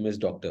ecosystem is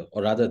doctor,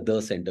 or rather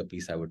the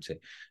centerpiece, I would say.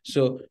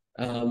 So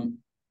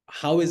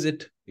how is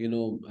it,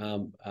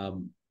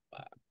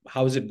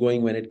 how is it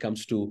going when it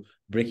comes to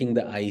breaking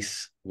the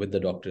ice with the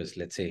doctors,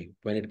 let's say,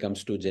 when it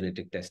comes to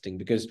genetic testing?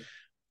 Because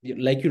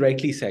like you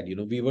rightly said,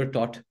 we were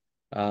taught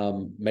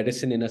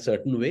medicine in a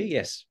certain way.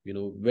 Yes,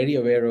 very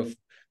aware of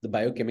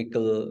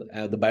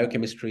the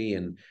biochemistry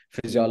and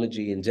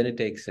physiology and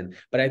genetics,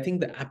 but I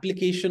think the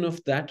application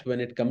of that when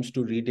it comes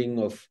to reading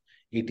of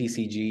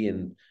ATCG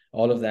and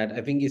all of that, I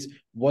think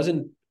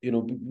wasn't,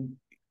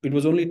 it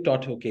was only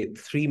taught, okay,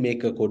 three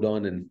make a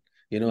codon, and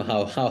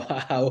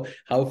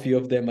how few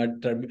of them are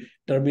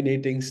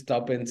terminating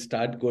stop and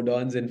start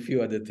codons and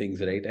few other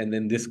things, right? And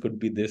then this could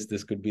be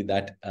this could be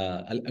that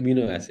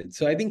amino acid.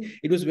 So I think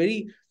it was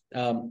very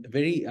at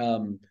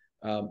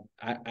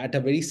a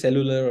very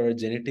cellular or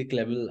genetic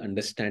level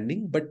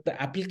understanding, but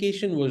the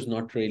application was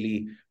not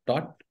really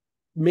taught.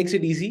 Makes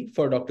it easy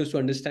for doctors to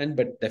understand,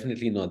 but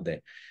definitely not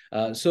there.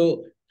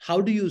 So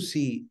how do you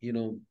see,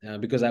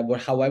 because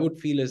how I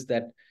would feel is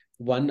that,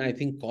 one, I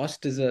think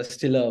cost is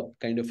still a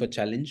kind of a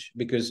challenge,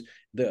 because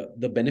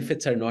the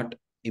benefits are not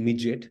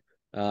immediate.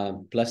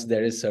 Plus,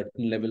 there is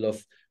certain level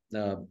of,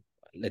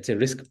 let's say,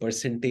 risk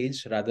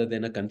percentage rather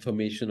than a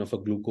confirmation of a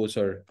glucose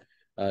or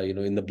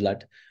in the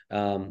blood.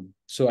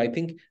 So I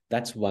think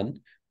that's one.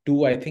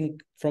 Two, I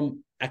think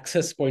from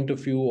access point of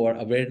view or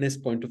awareness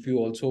point of view,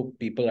 also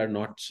people are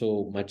not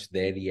so much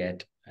there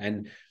yet.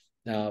 And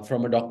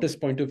from a doctor's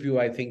point of view,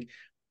 I think,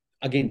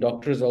 again,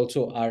 doctors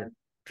also are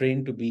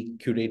trained to be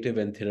curative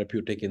and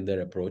therapeutic in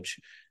their approach.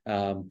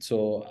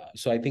 So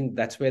I think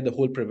that's where the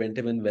whole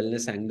preventive and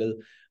wellness angle,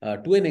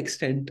 to an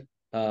extent,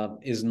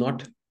 is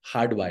not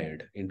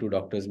hardwired into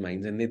doctors'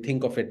 minds, and they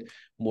think of it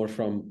more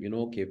from,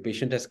 okay,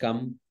 patient has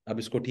come, ab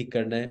isko theek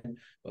karna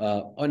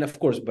hai. And of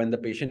course, when the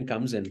patient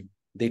comes in,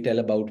 they tell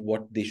about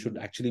what they should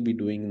actually be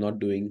doing, not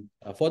doing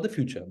for the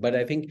future. But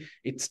I think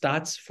it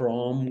starts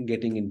from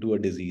getting into a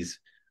disease,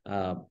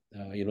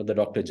 the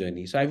doctor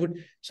journey. So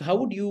how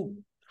would you,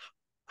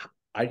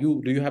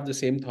 do you have the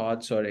same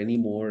thoughts or any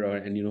more,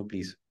 and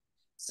please.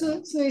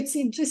 So it's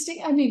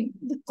interesting. I mean,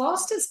 the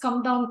cost has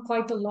come down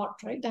quite a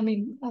lot, right? I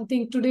mean, I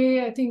think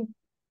today,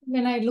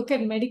 when I look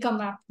at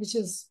Medicamap, which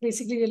is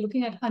basically we're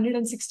looking at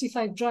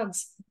 165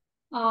 drugs,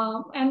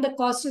 and the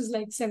cost is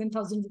like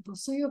 7,000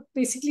 rupees. So you're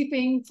basically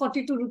paying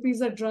 42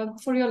 rupees a drug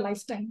for your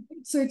lifetime.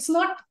 So it's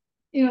not,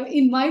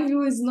 in my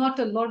view, is not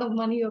a lot of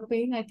money you're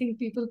paying. I think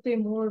people pay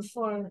more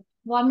for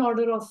one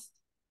order of,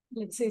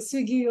 let's say,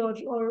 Swiggy or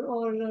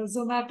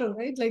Zomato,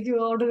 right? Like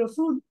you order a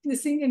food,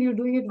 this thing, and you're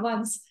doing it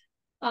once.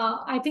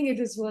 I think it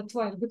is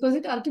worthwhile because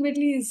it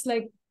ultimately is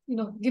like,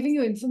 giving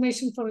you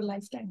information for a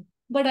lifetime.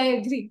 But I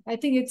agree. I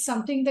think it's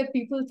something that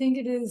people think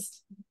it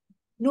is,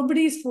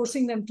 nobody is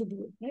forcing them to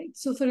do it, right?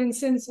 So for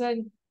instance,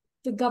 when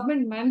the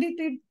government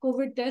mandated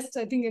COVID tests,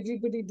 I think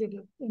everybody did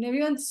it and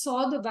everyone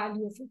saw the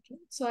value of it. Right?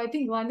 So I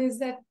think one is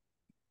that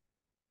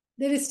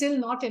there is still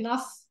not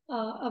enough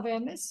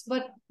awareness,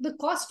 but the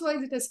cost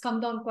wise, it has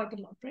come down quite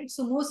a lot, right?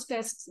 So most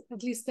tests,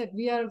 at least that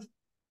we are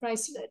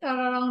priced at,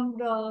 are around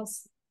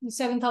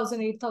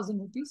 7,000, 8,000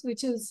 rupees,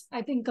 which is,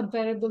 I think,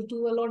 comparable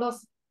to a lot of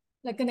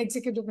like an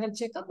executive health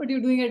checkup, but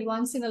you're doing it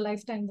once in a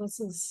lifetime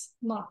versus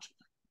not.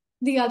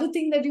 The other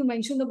thing that you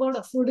mentioned about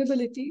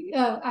affordability,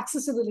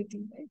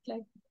 accessibility, right?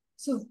 Like,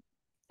 so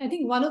I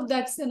think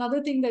that's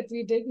another thing that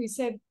we did. We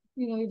said,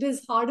 it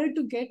is harder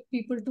to get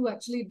people to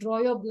actually draw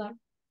your blood,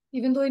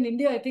 even though in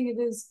India, I think it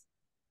is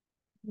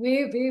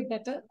way, way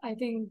better. I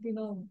think,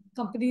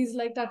 companies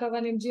like Tata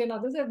 1mg and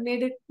others have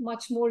made it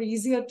much more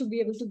easier to be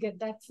able to get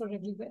that for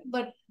everywhere.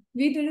 But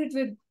we did it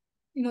with,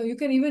 you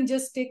can even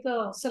just take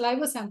a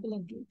saliva sample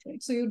and do it,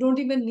 right? So you don't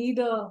even need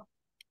a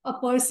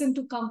person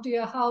to come to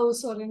your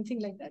house or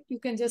anything like that. You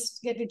can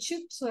just get it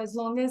shipped. So as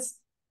long as,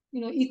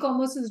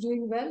 e-commerce is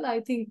doing well,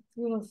 I think,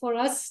 for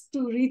us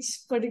to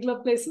reach particular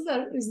places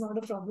is not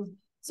a problem.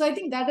 So I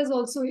think that has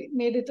also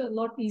made it a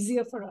lot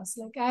easier for us.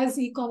 Like as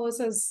e-commerce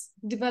has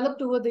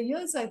developed over the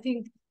years, I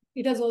think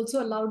it has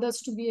also allowed us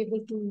to be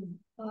able to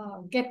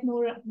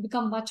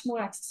become much more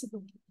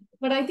accessible.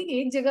 But I think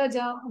ek jagah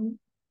jahan,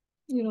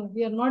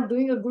 we are not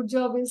doing a good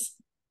job is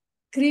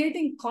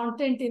creating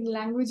content in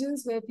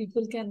languages where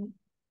people can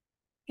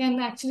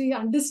actually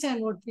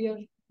understand what we are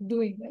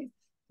doing, right?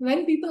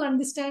 When people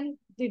understand,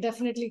 they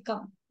definitely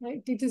come,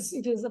 right?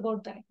 It is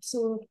about that.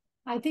 So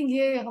I think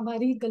ये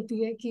हमारी गलती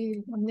है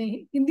कि हमने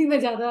हिंदी में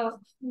ज़्यादा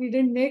we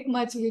didn't make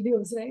much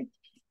videos, right?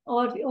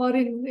 Or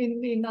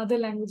in other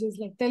languages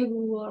like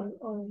Telugu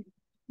or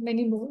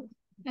many more.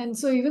 And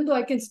so even though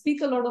I can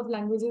speak a lot of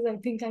languages, I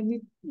think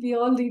we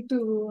all need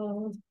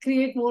to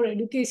create more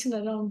education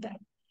around that.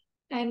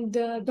 And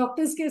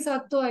doctors ke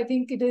saath to I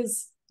think it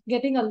is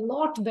getting a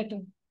lot better,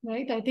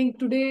 right? I think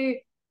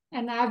today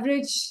an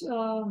average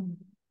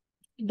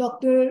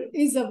doctor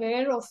is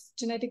aware of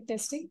genetic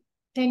testing.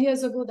 10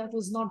 years ago, that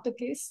was not the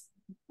case.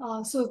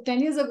 So 10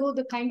 years ago,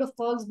 the kind of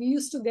calls we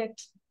used to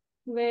get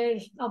where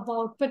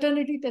about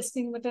paternity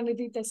testing,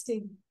 maternity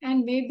testing,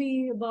 and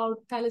maybe about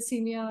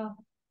thalassemia,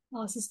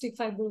 cystic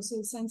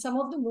fibrosis, and some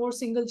of the more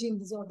single gene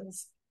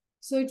disorders.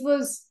 So it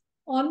was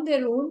on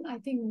their own. I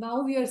think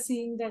now we are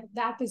seeing that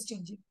that is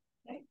changing,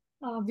 right?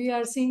 We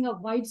are seeing a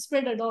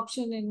widespread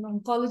adoption in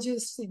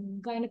oncologists,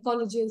 in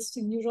gynecologists,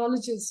 in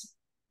neurologists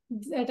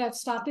that have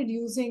started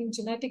using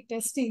genetic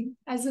testing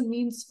as a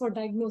means for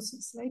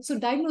diagnosis, right? So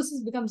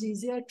diagnosis becomes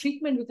easier,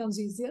 treatment becomes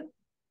easier.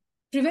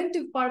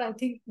 Preventive part, I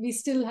think we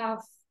still have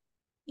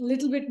a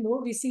little bit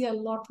more. We see a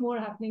lot more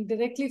happening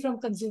directly from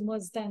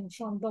consumers than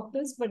from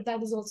doctors, but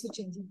that is also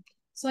changing.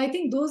 So I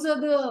think those are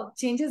the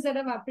changes that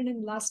have happened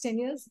in the last 10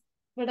 years.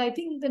 But I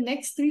think the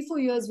next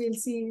 3-4 years, we'll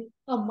see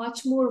a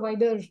much more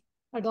wider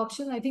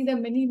adoption. I think there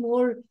are many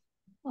more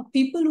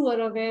people who are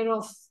aware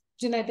of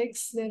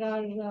genetics. There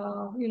are,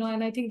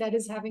 and I think that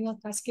is having a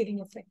cascading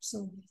effect.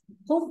 So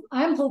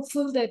I'm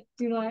hopeful that,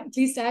 at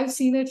least I've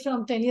seen it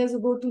from 10 years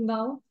ago to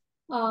now,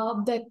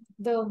 that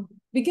the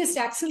biggest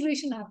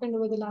acceleration happened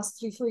over the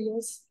last 3-4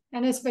 years,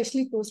 and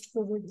especially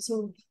post-COVID.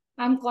 So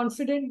I'm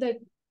confident that,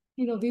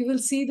 we will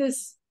see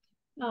this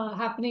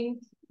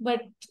happening.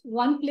 But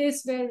one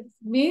place where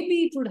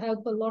maybe it would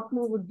help a lot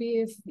more would be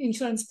if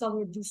insurance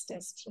covered these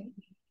tests, right?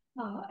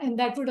 And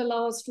that would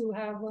allow us to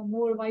have a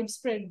more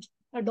widespread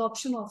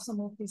adoption of some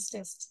of these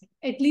tests,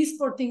 at least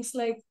for things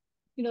like,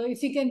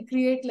 if we can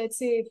create, let's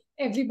say,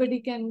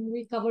 everybody can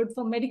be covered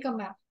for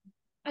Medicamap,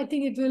 I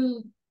think it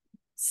will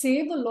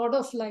save a lot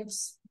of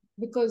lives,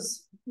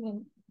 because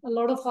a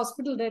lot of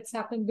hospital deaths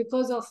happen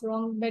because of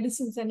wrong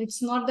medicines. And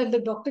it's not that the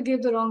doctor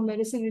gave the wrong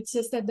medicine, it's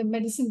just that the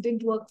medicine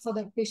didn't work for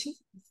that patient.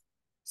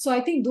 So I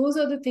think those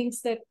are the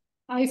things that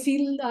I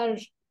feel are,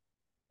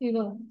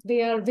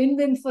 they are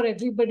win-win for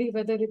everybody,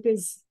 whether it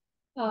is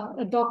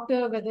a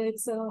doctor, whether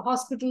it's a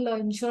hospital or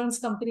insurance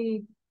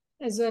company,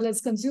 as well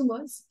as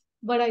consumers.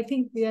 But I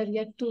think we are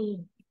yet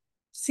to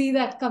see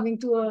that coming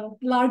to a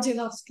large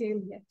enough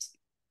scale yet.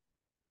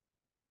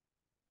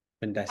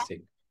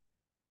 Fantastic.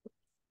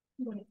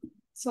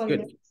 Sorry,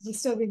 I'm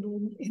disturbing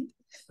you.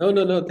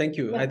 No. Thank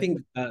you. Yeah. I think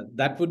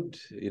that would,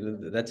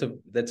 that's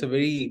a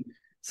very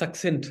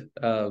succinct,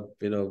 a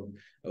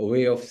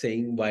way of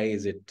saying why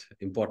is it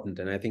important,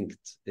 and I think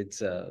it's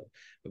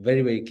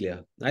very, very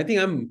clear. I think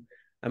I'm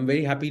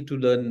very happy to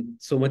learn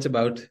so much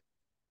about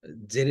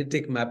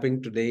genetic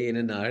mapping today in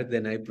an hour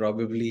than I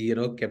probably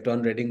kept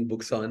on reading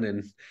books on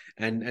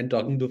and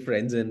talking to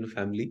friends and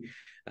family.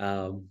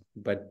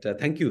 But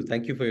thank you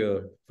for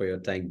your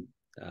time.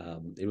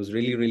 It was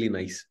really, really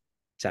nice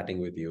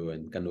chatting with you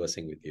and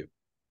conversing with you.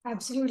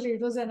 Absolutely.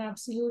 It was an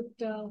absolute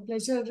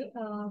pleasure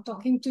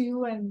talking to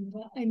you. And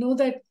I know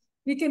that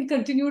we can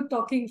continue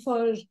talking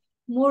for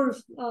more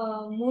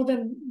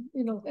than,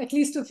 at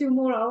least a few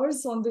more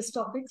hours on these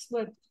topics.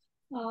 But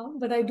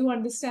I do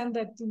understand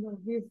that,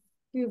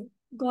 we've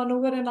gone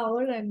over an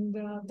hour, and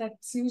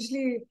that's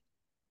usually,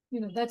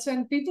 that's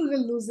when people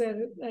will lose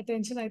their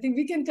attention. I think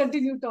we can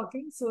continue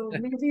talking. So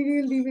maybe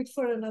we'll leave it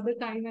for another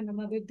time and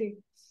another day,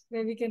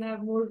 where we can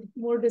have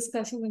more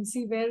discussion and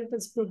see where it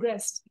has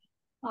progressed.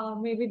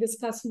 Maybe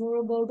discuss more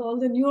about all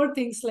the newer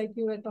things like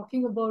you were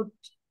talking about,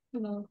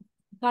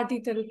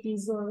 CAR-T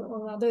therapies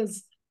or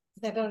others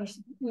that are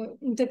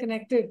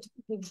interconnected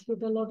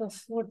with a lot of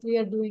what we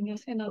are doing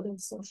and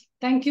others. So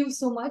thank you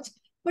so much.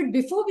 But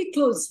before we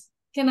close,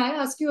 can I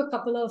ask you a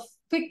couple of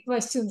quick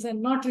questions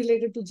and not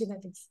related to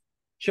genetics?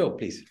 Sure,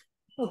 please.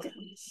 Okay.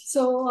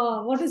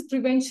 So what is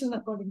prevention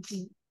according to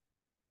you?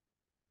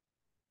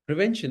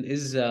 Prevention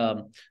is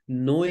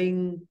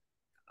knowing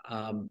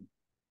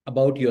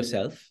about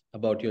yourself,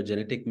 about your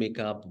genetic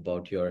makeup,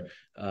 about your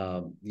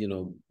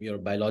your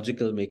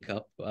biological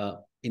makeup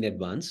in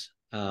advance,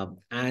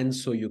 and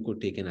so you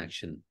could take an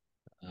action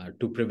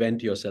to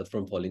prevent yourself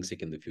from falling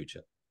sick in the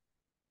future.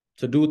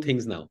 So do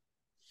things now.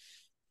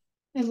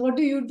 And what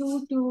do you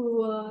do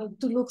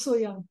to look so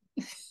young?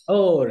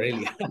 Oh,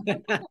 really?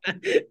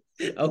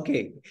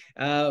 Okay.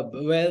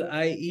 Well,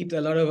 I eat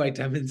a lot of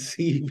vitamin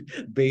C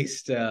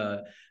based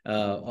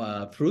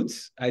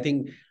fruits. I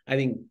think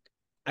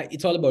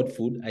it's all about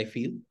food, I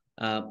feel,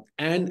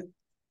 and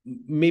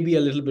maybe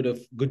a little bit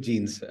of good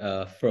genes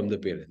from the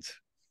parents.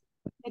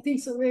 I think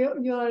so.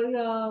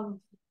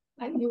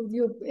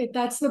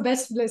 That's the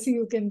best blessing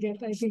you can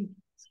get, I think,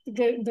 to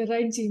get the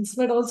right genes,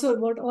 but also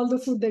about all the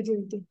food that you're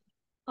eating.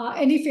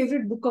 Any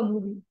favorite book or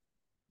movie?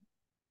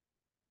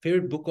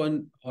 Favorite book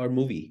or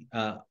movie?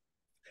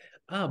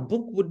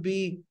 Book would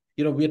be,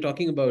 we are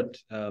talking about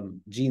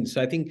genes.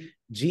 So I think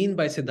Gene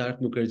by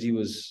Siddharth Mukherjee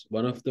was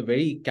one of the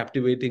very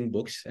captivating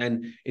books,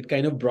 and it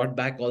kind of brought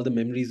back all the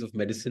memories of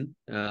medicine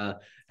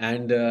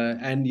and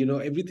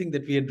everything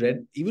that we had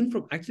read, even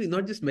from actually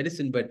not just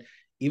medicine, but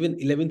even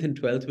 11th and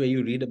 12th, where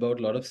you read about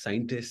a lot of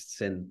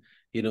scientists and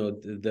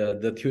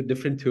the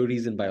different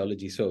theories in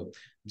biology. So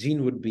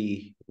Gene would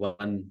be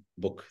one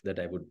book that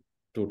I would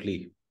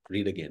totally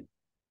read again.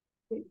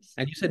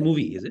 And you said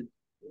movie, is it?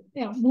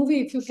 Yeah,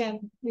 movie, if you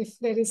can, if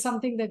there is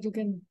something that you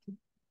can.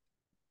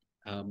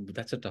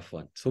 That's a tough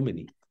one. So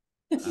many.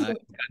 I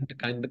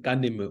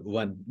can't name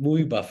one.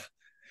 Movie buff.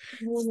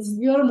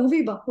 You're a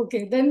movie buff.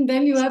 Okay, then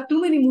you have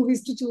too many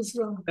movies to choose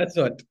from. That's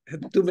what.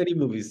 Too many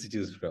movies to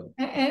choose from.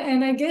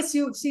 And I guess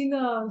you've seen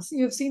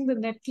the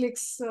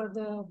Netflix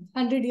the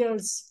 100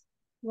 Years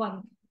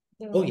one.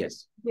 Oh,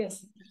 yes.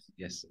 Yes.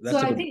 Yes, So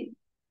that's a I good. think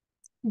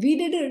we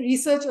did a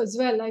research as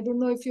well. I don't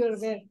know if you're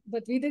aware,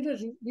 but we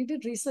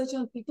did research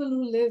on people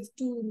who live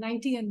to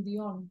 90 and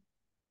beyond,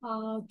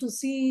 to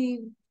see,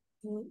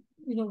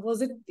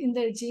 was it in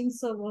their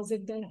genes or was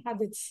it their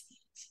habits?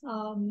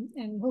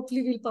 And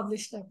hopefully we'll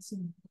publish that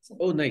soon. So,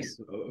 Oh, nice.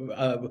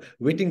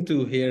 Waiting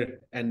to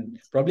hear, and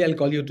probably I'll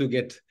call you to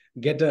get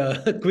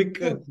a quick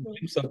so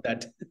glimpse of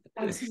that.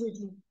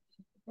 absolutely.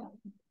 Yeah.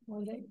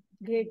 All right.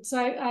 Great. So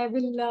I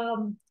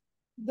will,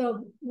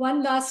 the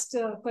one last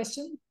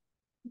question.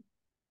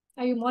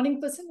 Are you morning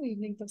person or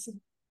evening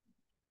person?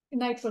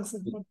 Night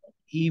person.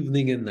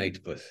 Evening and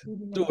night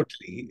person.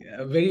 Totally.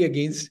 Very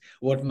against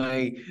what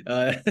my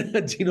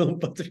genome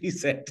patri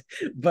said,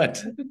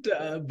 but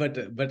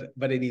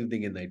an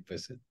evening and night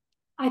person.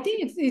 I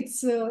think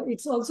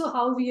it's also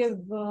how we have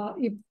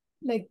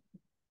like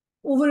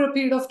over a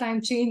period of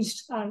time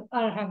changed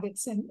our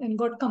habits and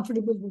got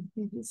comfortable with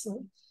people.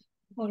 So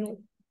all right.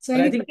 So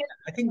But I anything think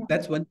I think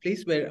that's one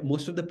place where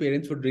most of the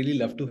parents would really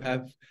love to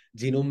have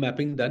genome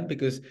mapping done,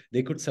 because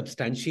they could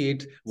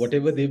substantiate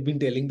whatever they've been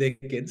telling their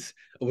kids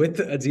with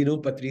a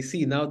genome patri.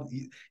 See, now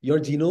your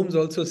genomes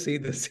also say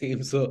the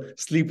same, so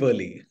sleep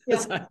early. Yeah.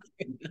 So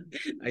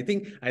I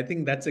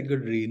think that's a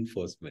good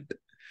reinforcement.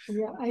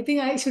 Yeah, I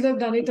think I should have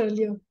done it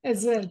earlier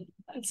as well.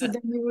 So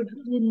then you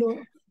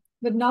know.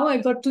 But now I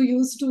got too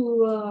used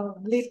to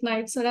late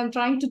nights, and I'm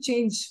trying to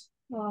change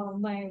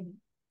my.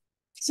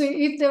 So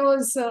if there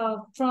was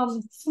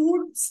from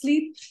food,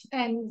 sleep,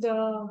 and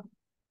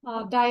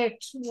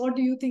diet, what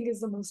do you think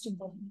is the most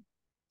important?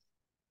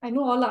 I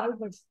know all are,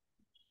 but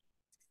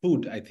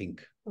Food, I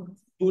think.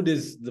 Food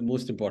is the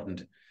most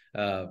important,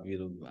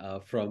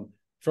 from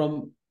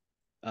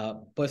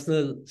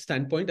personal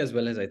standpoint as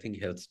well as I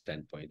think health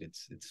standpoint.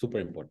 It's super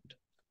important.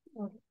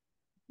 okay.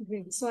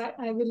 Great. So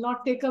I will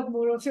not take up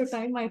more of your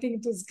time. I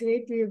think it was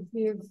great.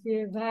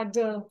 We've had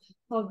a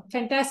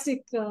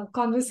fantastic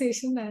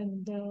conversation,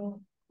 and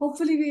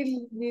hopefully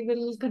we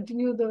will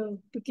continue to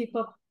keep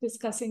up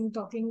discussing,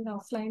 talking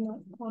offline,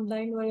 or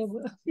online,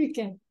 wherever we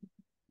can.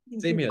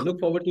 Thank Same you. here. Look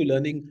forward to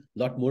learning a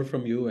lot more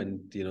from you,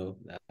 and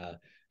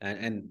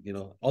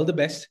all the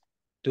best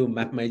to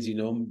Map My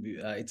Genome.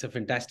 It's a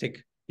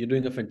fantastic. You're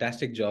doing a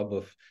fantastic job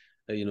of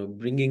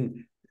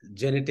bringing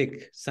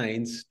genetic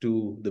science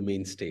to the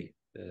mainstay.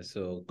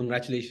 So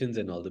congratulations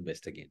and all the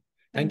best again.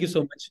 Thank Thank you you.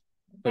 so much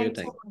for your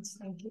Thanks time. so much.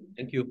 Thank you.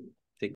 Thank you.